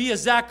don't want to be a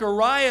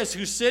Zacharias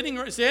who's standing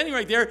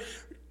right there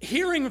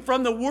hearing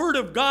from the Word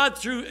of God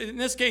through, in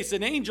this case,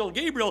 an angel,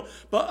 Gabriel,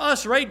 but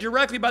us right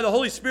directly by the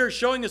Holy Spirit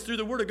showing us through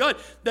the Word of God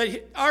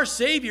that our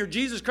Savior,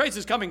 Jesus Christ,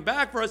 is coming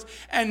back for us,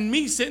 and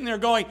me sitting there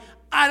going,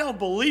 I don't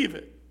believe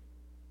it.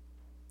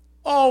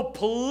 Oh,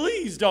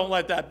 please don't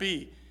let that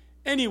be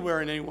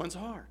anywhere in anyone's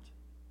heart.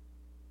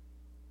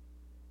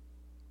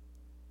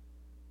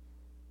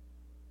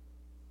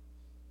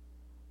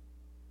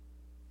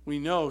 We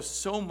know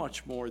so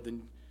much more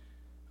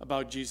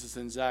about Jesus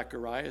than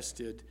Zacharias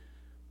did.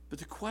 But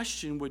the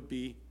question would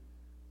be,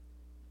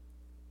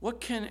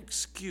 what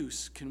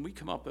excuse can we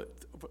come up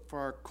with for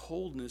our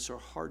coldness or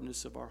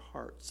hardness of our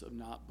hearts of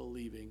not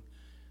believing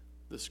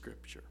the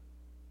Scripture?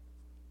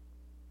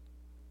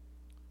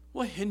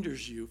 What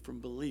hinders you from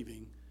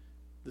believing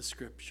the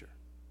Scripture,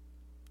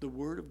 the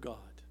Word of God?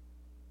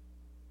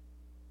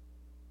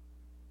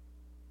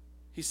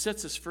 He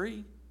sets us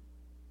free.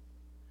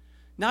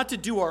 Not to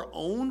do our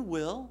own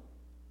will.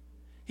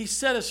 He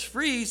set us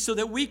free so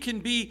that we can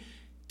be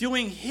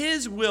doing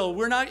his will.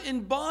 We're not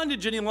in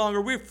bondage any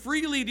longer. We're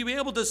freely to be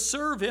able to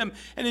serve him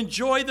and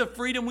enjoy the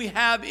freedom we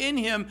have in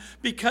him,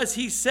 because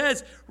he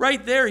says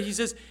right there, he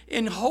says,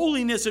 in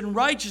holiness and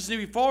righteousness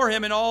before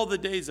him in all the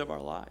days of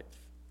our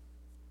life.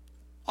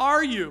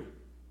 Are you?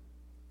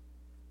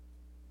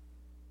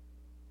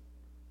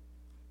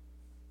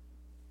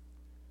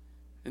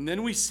 And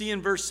then we see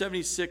in verse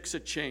 76 a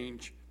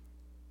change.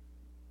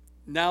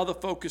 Now the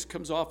focus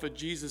comes off of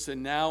Jesus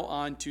and now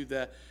on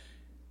to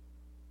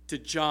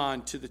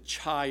John, to the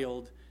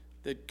child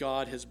that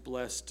God has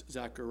blessed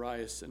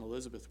Zacharias and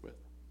Elizabeth with.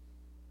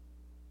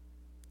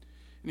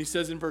 And he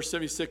says in verse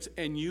 76,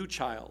 "And you,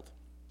 child,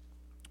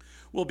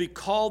 will be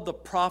called the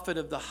prophet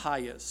of the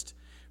highest,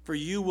 for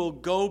you will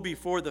go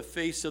before the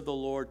face of the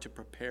Lord to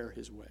prepare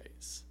his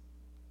ways."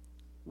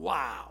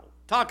 Wow.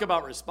 Talk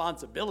about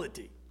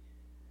responsibility.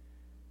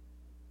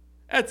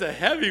 That's a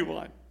heavy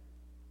one.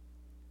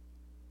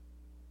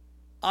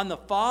 On the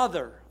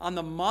father, on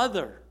the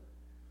mother,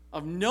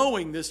 of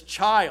knowing this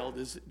child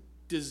is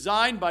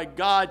designed by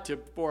God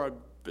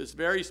for this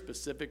very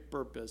specific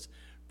purpose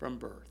from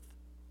birth.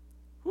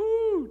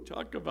 Whoo,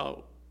 talk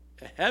about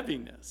a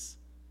heaviness.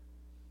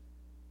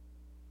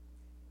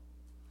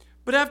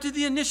 But after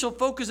the initial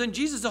focus on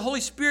Jesus, the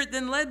Holy Spirit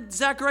then led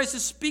Zacharias to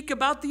speak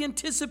about the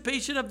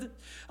anticipation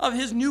of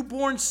his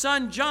newborn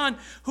son, John,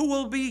 who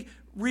will be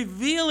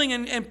revealing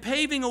and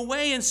paving a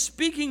way and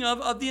speaking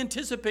of the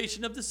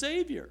anticipation of the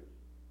Savior.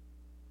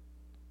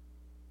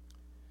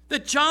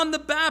 That John the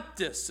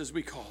Baptist, as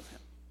we call him,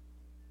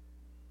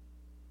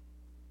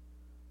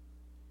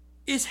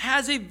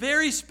 has a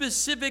very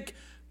specific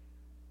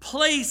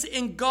place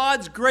in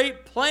God's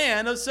great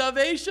plan of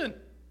salvation.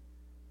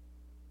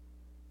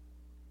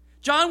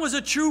 John was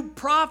a true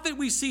prophet,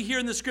 we see here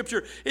in the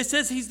scripture. It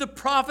says he's the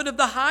prophet of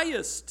the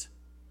highest.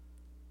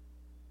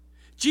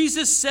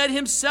 Jesus said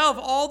himself,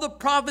 all the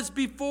prophets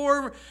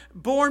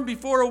born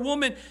before a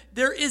woman,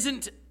 there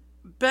isn't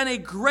been a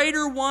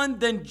greater one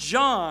than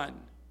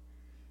John.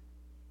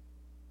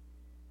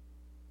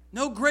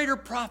 No greater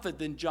prophet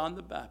than John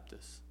the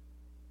Baptist.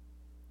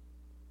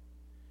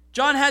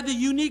 John had the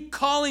unique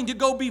calling to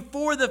go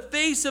before the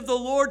face of the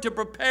Lord to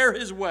prepare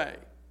his way.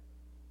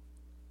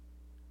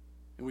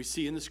 And we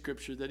see in the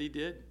scripture that he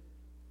did.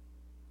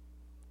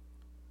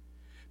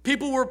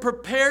 People were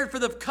prepared for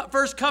the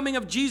first coming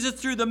of Jesus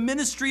through the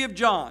ministry of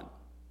John.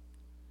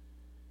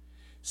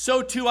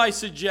 So too I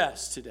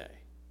suggest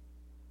today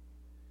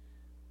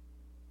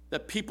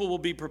that people will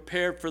be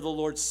prepared for the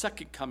Lord's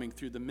second coming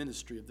through the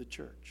ministry of the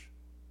church.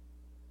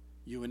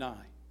 You and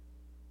I.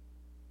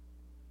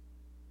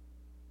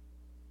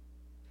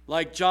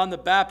 Like John the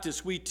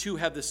Baptist, we too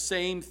have the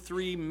same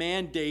three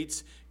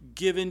mandates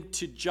given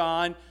to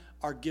John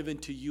are given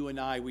to you and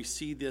I. We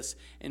see this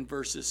in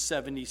verses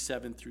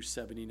 77 through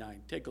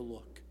 79. Take a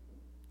look.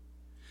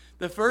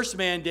 The first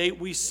mandate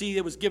we see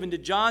that was given to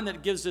John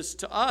that gives this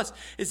to us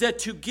is that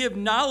to give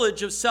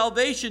knowledge of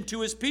salvation to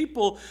his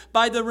people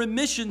by the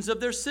remissions of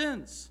their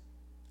sins.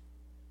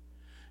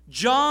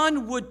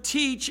 John would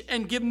teach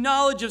and give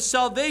knowledge of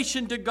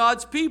salvation to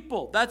God's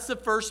people. That's the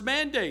first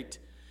mandate.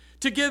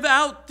 To give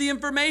out the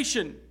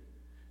information.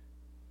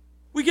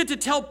 We get to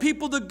tell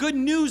people the good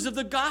news of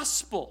the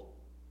gospel.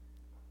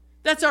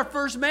 That's our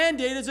first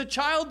mandate as a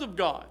child of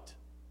God.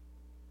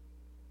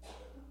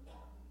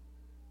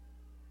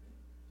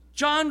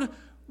 John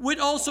would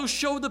also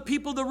show the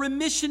people the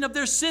remission of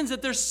their sins,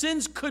 that their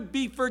sins could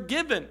be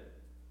forgiven.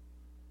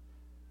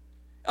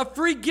 A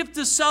free gift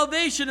of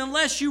salvation,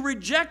 unless you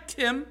reject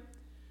him,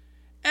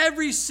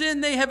 every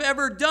sin they have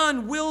ever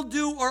done, will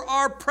do, or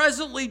are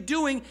presently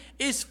doing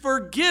is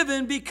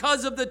forgiven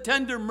because of the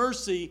tender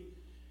mercy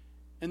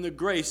and the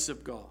grace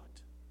of God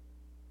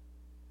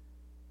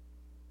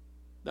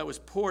that was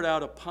poured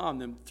out upon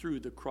them through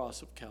the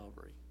cross of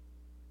Calvary.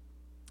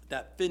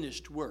 That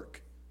finished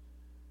work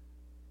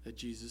that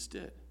Jesus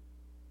did.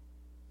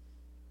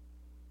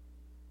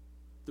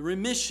 The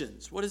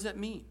remissions, what does that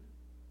mean?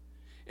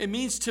 It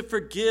means to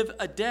forgive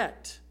a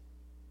debt.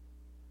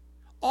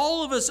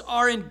 All of us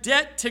are in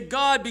debt to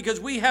God because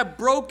we have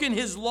broken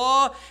his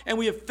law and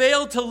we have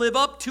failed to live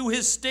up to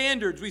his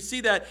standards. We see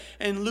that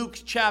in Luke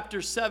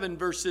chapter 7,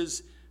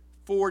 verses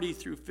 40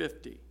 through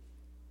 50.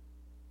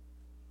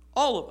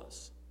 All of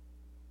us.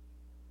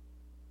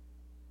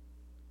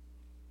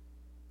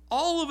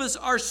 All of us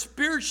are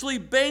spiritually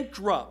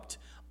bankrupt,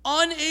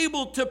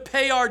 unable to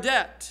pay our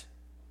debt.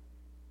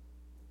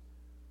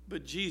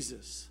 But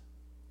Jesus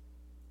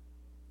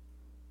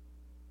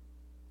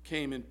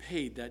came and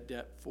paid that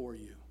debt for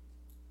you.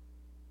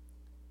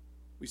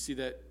 We see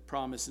that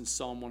promise in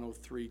Psalm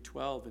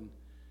 103:12 and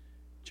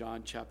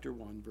John chapter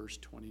 1, verse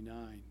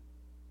 29.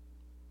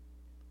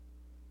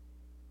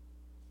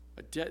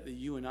 A debt that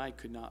you and I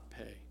could not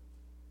pay.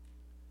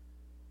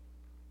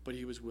 But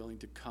he was willing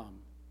to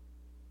come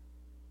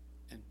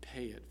and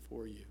pay it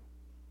for you.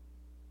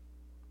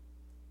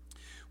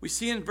 We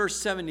see in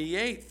verse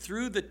 78,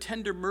 through the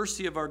tender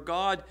mercy of our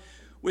God,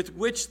 with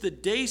which the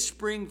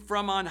dayspring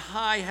from on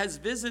high has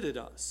visited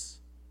us,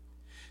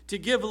 to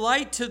give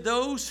light to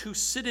those who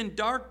sit in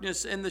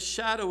darkness and the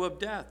shadow of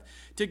death,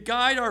 to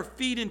guide our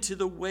feet into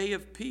the way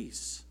of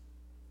peace.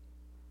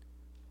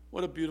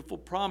 What a beautiful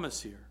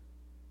promise here.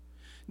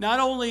 Not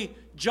only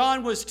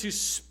John was to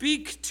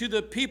speak to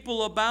the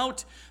people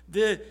about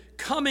the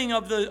coming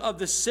of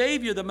the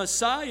Savior, the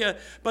Messiah,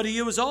 but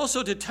he was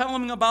also to tell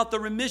them about the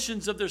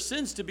remissions of their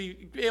sins, to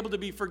be able to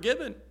be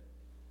forgiven.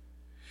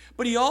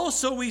 But he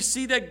also, we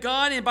see that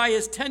God, and by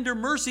his tender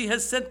mercy,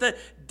 has sent the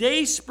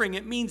dayspring.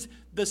 It means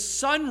the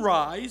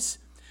sunrise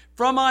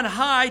from on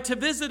high to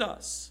visit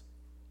us.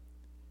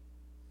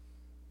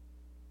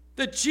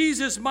 that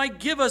Jesus might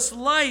give us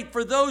light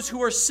for those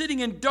who are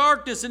sitting in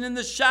darkness and in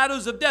the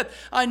shadows of death,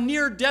 a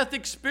near-death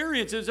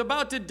experience, is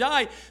about to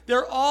die.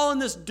 They're all in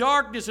this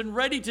darkness and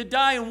ready to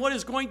die, and what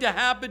is going to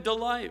happen to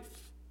life?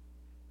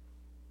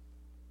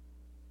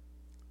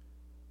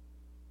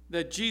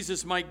 That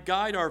Jesus might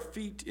guide our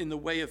feet in the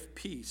way of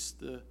peace,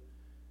 the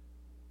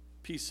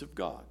peace of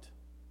God.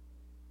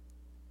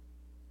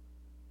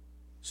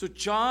 So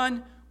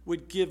John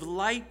would give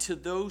light to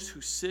those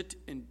who sit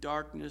in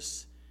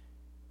darkness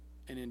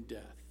and in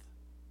death.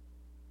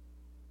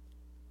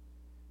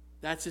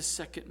 That's his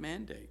second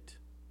mandate.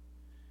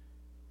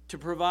 To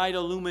provide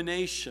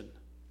illumination.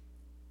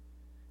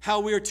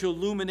 How we are to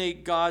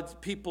illuminate God's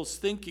people's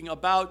thinking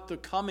about the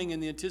coming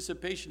and the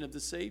anticipation of the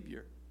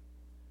Savior.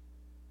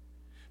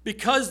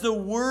 Because the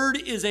Word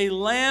is a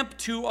lamp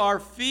to our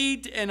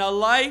feet and a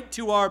light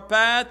to our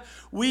path,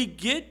 we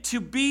get to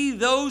be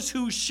those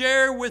who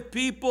share with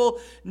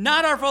people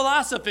not our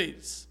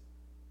philosophies,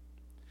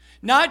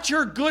 not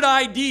your good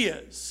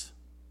ideas,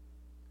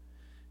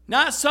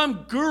 not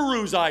some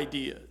guru's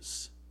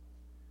ideas,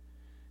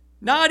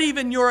 not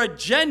even your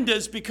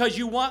agendas because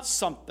you want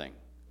something.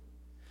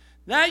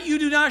 That you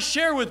do not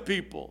share with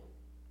people.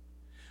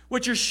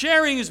 What you're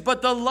sharing is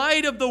but the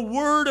light of the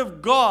Word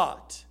of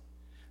God.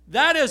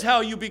 That is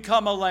how you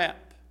become a lamp.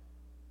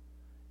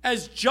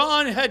 As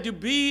John had to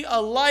be a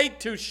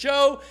light to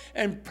show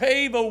and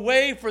pave a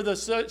way for the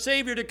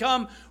Savior to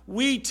come,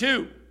 we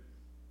too,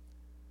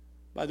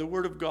 by the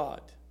Word of God,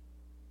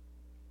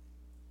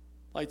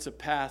 lights a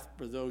path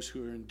for those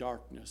who are in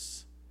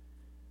darkness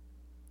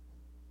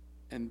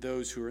and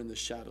those who are in the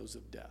shadows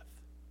of death.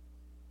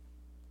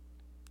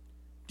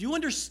 Do you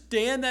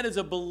understand that as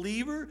a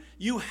believer,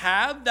 you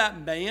have that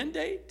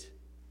mandate?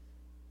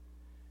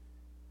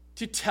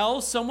 To tell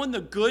someone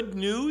the good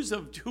news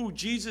of who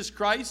Jesus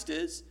Christ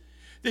is,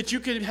 that you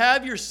can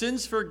have your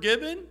sins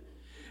forgiven,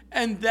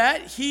 and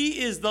that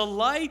He is the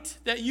light,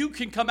 that you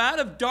can come out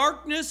of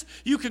darkness,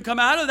 you can come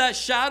out of that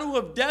shadow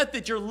of death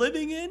that you're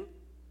living in,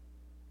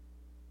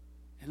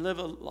 and live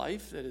a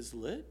life that is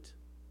lit.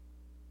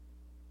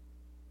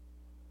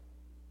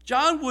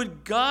 John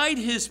would guide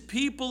his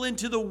people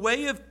into the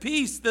way of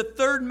peace, the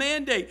third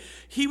mandate.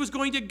 He was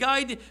going to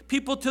guide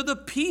people to the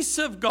peace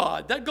of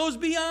God. That goes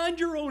beyond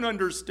your own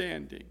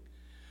understanding.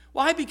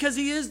 Why? Because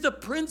He is the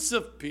Prince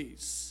of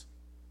Peace.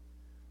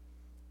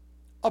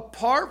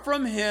 Apart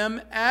from Him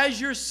as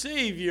your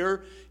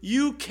Savior,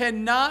 you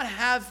cannot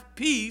have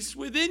peace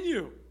within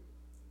you.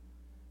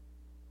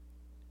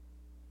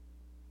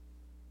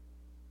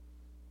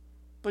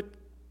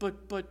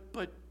 But,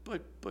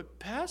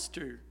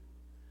 Pastor,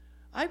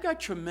 I've got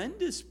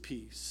tremendous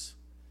peace.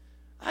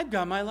 I've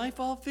got my life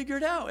all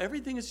figured out.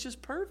 Everything is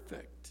just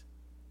perfect.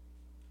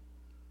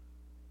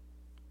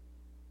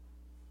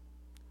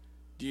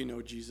 Do you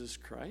know Jesus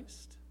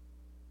Christ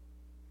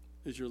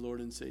as your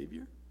Lord and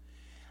Savior?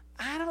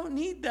 I don't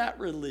need that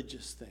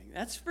religious thing.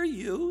 That's for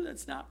you.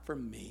 That's not for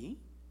me.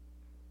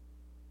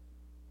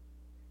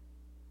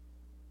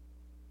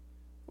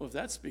 Well, if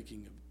that's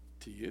speaking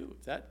to you,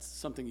 if that's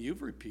something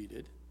you've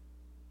repeated,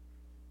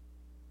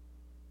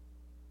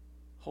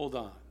 hold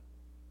on.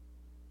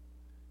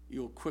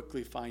 You'll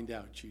quickly find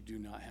out you do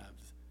not have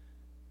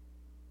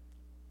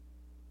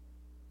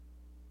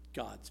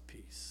God's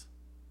peace.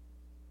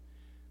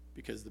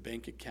 Because the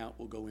bank account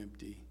will go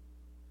empty.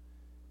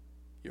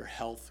 Your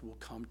health will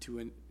come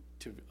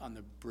on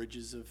the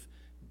bridges of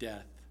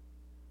death.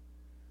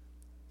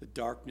 The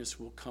darkness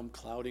will come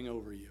clouding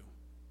over you.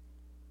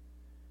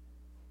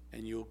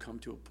 And you'll come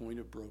to a point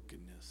of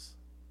brokenness.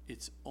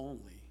 It's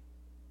only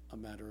a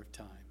matter of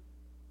time.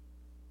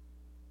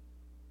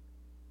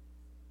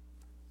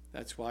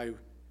 That's why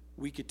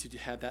we get to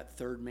have that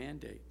third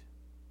mandate.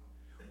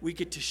 We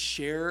get to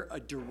share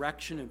a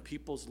direction in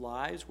people's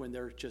lives when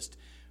they're just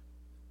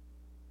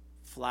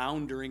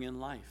floundering in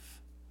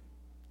life.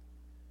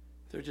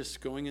 They're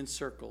just going in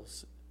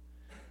circles.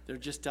 They're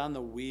just on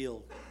the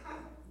wheel,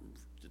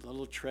 a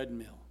little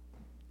treadmill,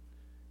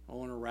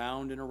 going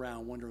around and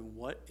around, wondering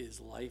what is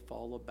life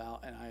all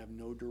about, and I have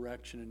no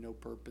direction and no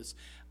purpose.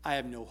 I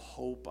have no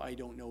hope. I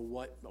don't know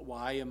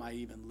why am I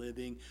even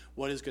living?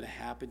 What is going to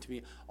happen to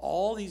me?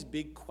 All these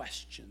big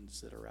questions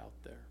that are out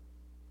there.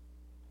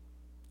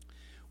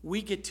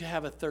 We get to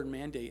have a third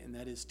mandate, and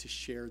that is to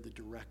share the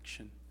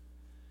direction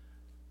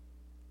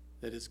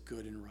that is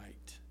good and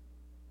right.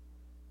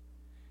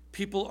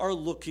 People are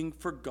looking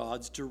for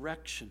God's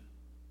direction.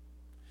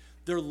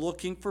 They're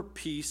looking for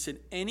peace in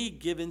any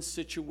given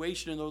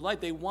situation in their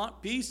life. They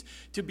want peace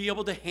to be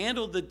able to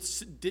handle the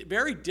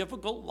very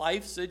difficult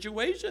life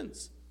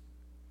situations.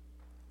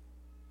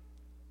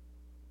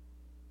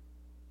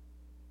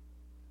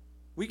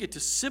 We get to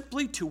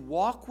simply to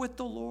walk with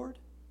the Lord,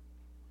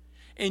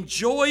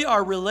 enjoy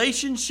our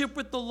relationship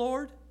with the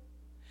Lord,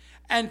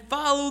 and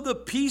follow the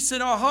peace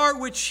in our heart,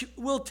 which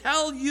will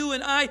tell you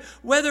and I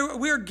whether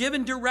we're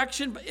given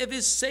direction, if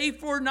it's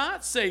safe or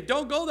not safe.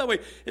 Don't go that way.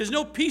 There's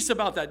no peace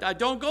about that. I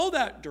don't go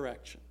that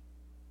direction.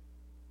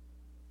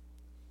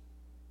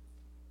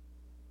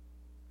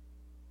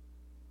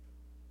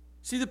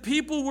 See, the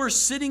people were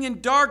sitting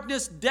in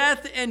darkness,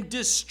 death, and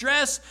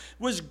distress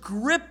was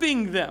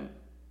gripping them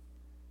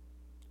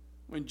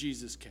when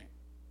Jesus came.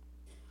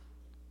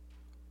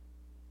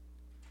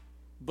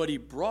 But he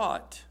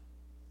brought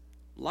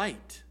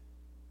light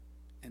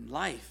and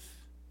life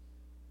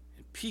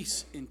and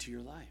peace into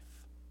your life.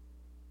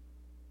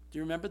 Do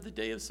you remember the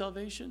day of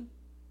salvation?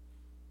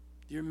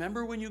 Do you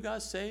remember when you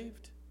got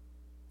saved?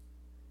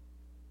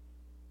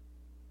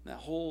 That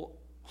whole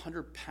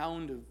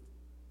 100-pound of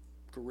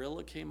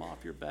gorilla came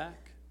off your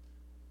back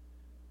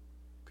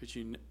because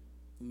you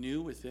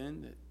knew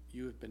within that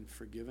you have been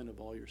forgiven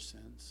of all your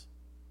sins.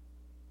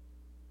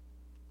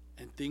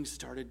 And things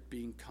started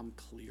become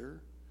clear,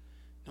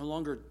 no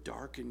longer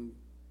dark and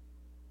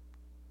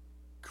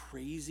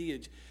crazy.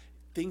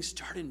 Things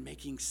started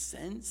making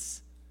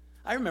sense.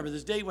 I remember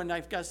this day when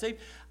I got saved,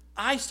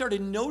 I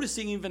started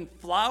noticing even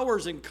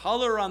flowers and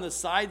color on the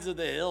sides of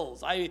the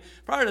hills.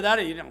 Prior to that,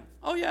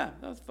 oh yeah,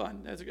 that's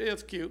fun.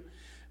 That's cute.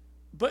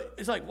 But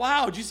it's like,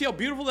 wow, do you see how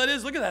beautiful that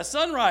is? Look at that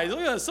sunrise. Look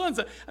at that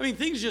sunset. I mean,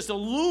 things just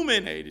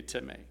illuminated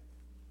to me.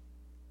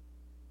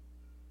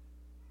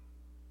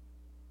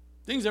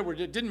 Things that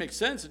didn't make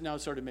sense now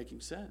started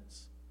making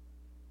sense.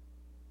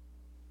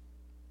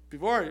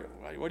 Before,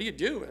 what do you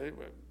do?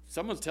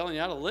 Someone's telling you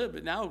how to live,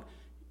 but now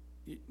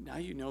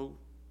you know,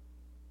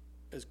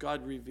 as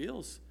God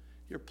reveals,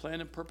 your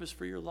plan and purpose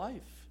for your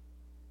life.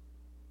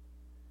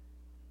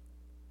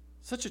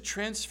 Such a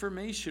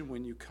transformation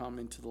when you come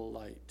into the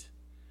light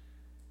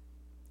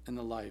and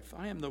the life.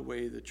 I am the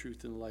way, the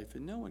truth, and the life,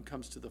 and no one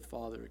comes to the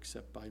Father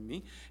except by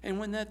me. And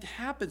when that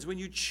happens, when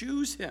you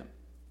choose him,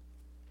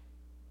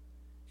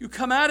 you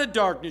come out of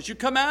darkness. You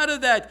come out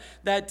of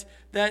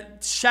that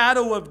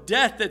shadow of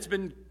death that's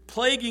been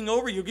plaguing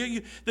over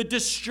you. The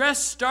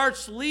distress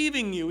starts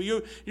leaving you.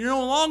 You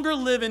no longer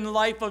live in a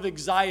life of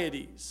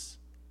anxieties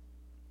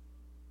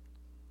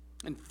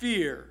and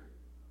fear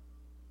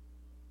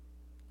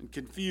and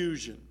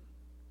confusion.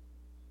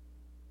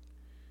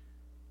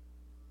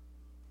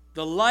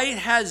 The light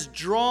has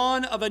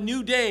drawn of a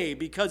new day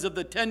because of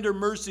the tender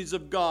mercies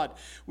of God.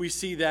 We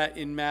see that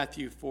in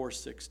Matthew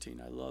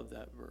 4:16. I love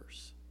that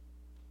verse.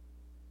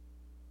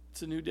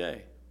 It's a new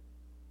day.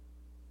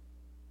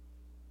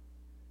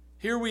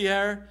 Here we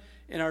are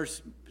in our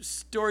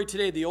story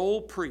today, the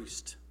old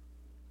priest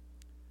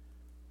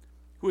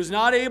who was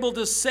not able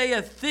to say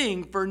a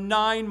thing for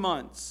 9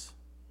 months.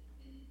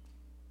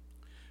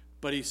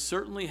 But he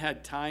certainly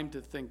had time to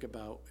think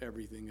about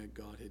everything that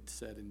God had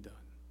said and done.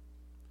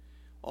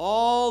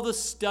 All the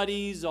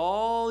studies,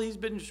 all he's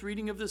been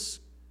reading of the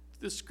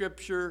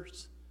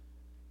scriptures,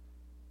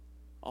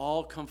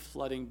 all come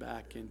flooding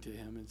back into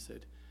him and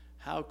said,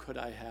 how could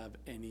I have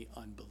any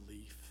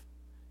unbelief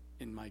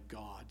in my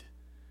God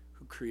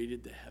who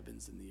created the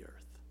heavens and the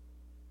earth?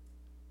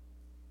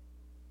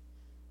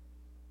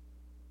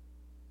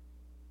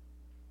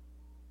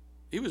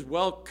 He was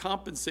well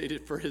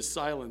compensated for his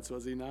silence,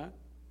 was he not?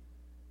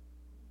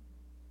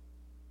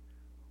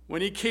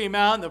 When he came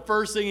out, and the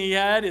first thing he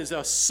had is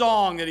a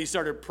song that he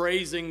started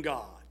praising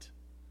God.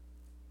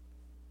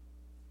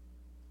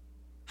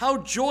 How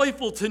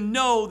joyful to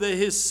know that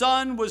his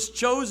son was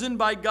chosen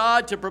by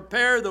God to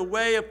prepare the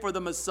way for the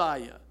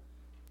Messiah.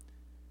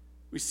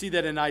 We see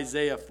that in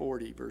Isaiah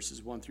 40,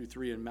 verses 1 through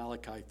 3, and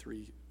Malachi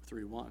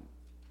 3:1.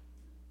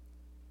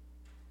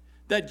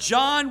 That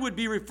John would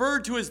be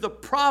referred to as the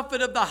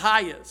prophet of the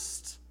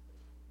highest,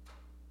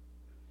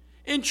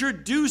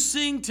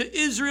 introducing to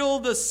Israel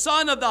the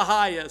Son of the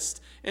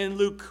highest in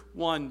Luke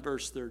 1,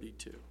 verse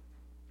 32.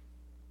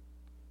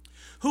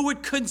 Who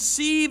would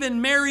conceive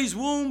in Mary's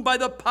womb by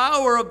the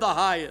power of the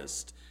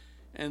highest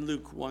in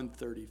Luke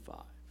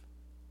 1:35.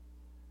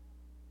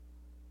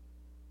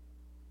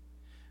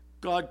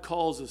 God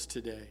calls us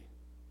today.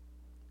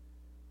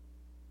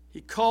 He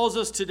calls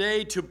us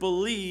today to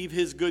believe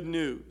his good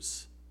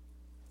news.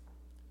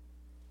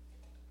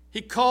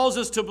 He calls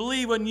us to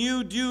believe when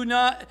you do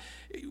not,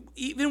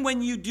 even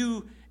when you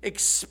do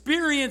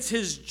experience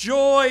his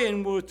joy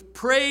and would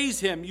praise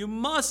him, you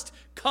must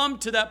come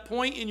to that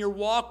point in your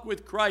walk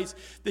with Christ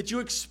that you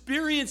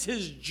experience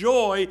his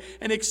joy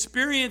and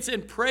experience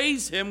and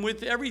praise him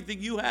with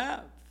everything you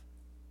have.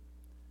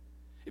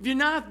 If you're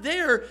not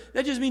there,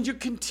 that just means you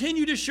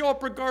continue to show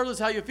up regardless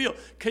how you feel.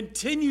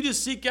 Continue to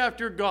seek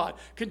after God.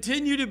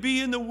 Continue to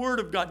be in the Word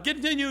of God.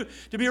 Continue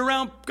to be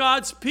around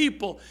God's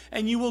people.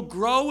 And you will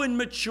grow and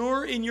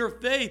mature in your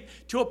faith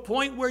to a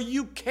point where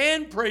you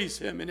can praise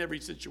him in every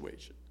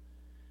situation.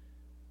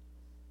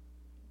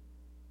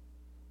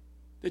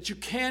 That you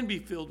can be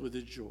filled with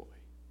his joy.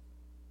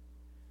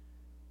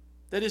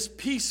 That his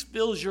peace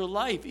fills your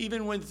life,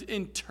 even when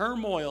in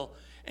turmoil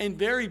and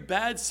very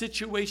bad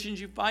situations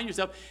you find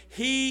yourself.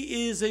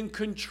 He is in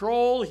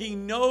control. He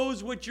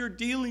knows what you're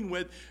dealing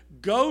with.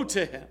 Go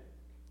to him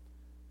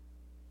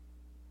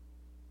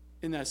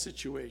in that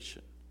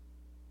situation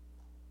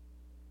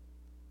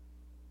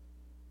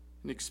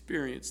and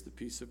experience the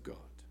peace of God.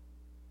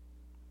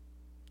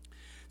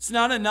 It's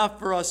not enough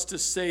for us to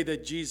say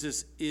that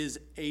Jesus is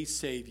a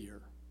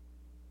Savior.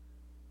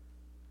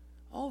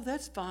 Oh,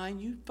 that's fine.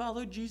 You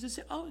follow Jesus.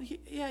 Oh,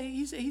 yeah,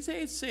 he's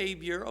a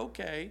Savior.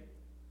 Okay.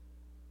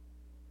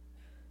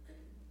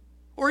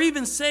 Or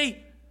even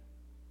say,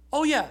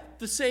 oh, yeah,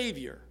 the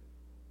Savior.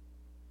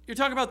 You're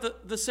talking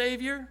about the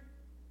Savior?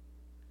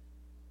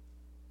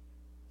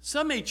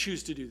 Some may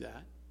choose to do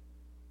that.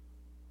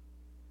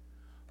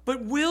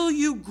 But will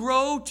you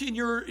grow in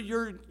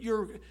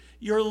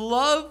your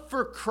love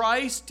for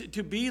Christ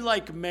to be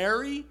like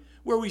Mary,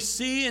 where we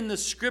see in the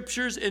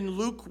scriptures in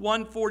Luke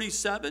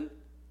 1:47?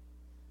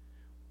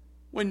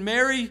 When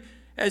Mary,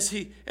 as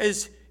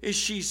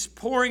she's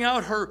pouring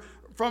out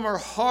from her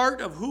heart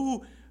of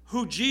who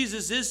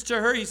Jesus is to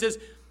her, he says,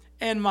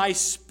 and my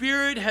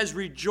spirit has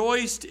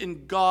rejoiced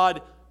in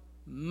God,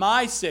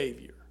 my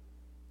Savior.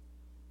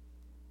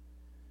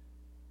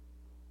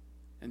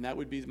 And that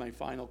would be my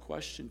final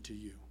question to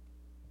you.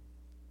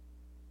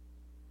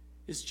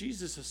 Is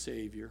Jesus a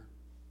Savior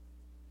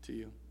to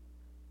you?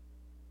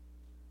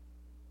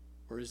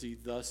 Or is he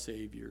the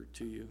Savior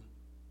to you?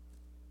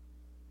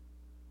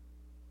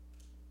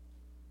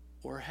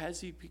 Or has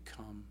he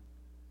become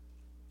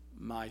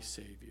my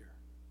Savior?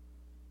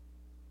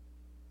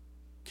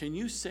 Can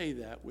you say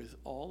that with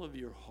all of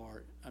your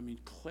heart? I mean,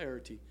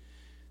 clarity,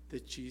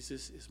 that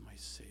Jesus is my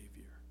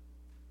Savior.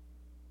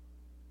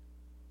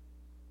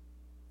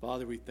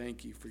 Father, we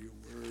thank you for your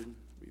word.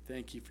 We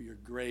thank you for your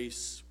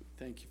grace. We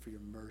thank you for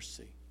your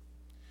mercy.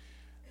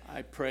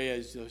 I pray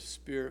as the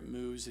Spirit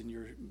moves and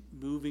you're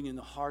moving in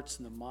the hearts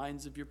and the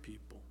minds of your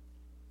people,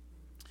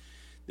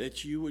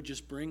 that you would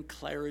just bring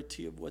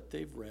clarity of what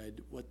they've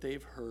read, what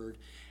they've heard,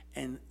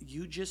 and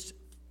you just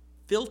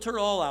filter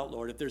all out,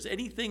 Lord. If there's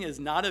anything is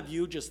not of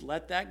you, just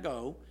let that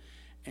go,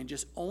 and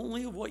just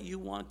only of what you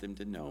want them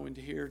to know and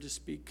to hear, to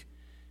speak,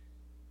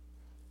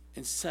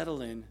 and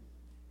settle in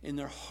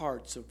their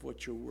hearts of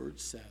what your word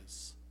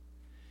says.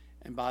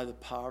 And by the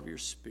power of your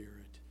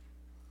Spirit,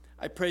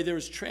 I pray there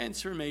is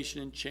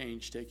transformation and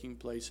change taking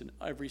place in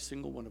every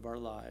single one of our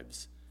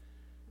lives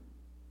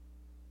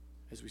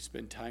as we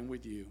spend time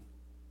with you,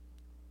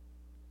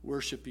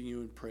 worshiping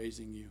you and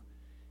praising you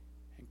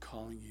and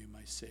calling you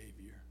my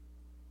Savior.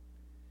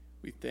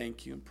 We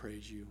thank you and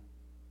praise you.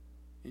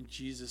 In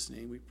Jesus'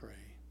 name we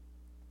pray.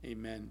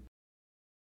 Amen.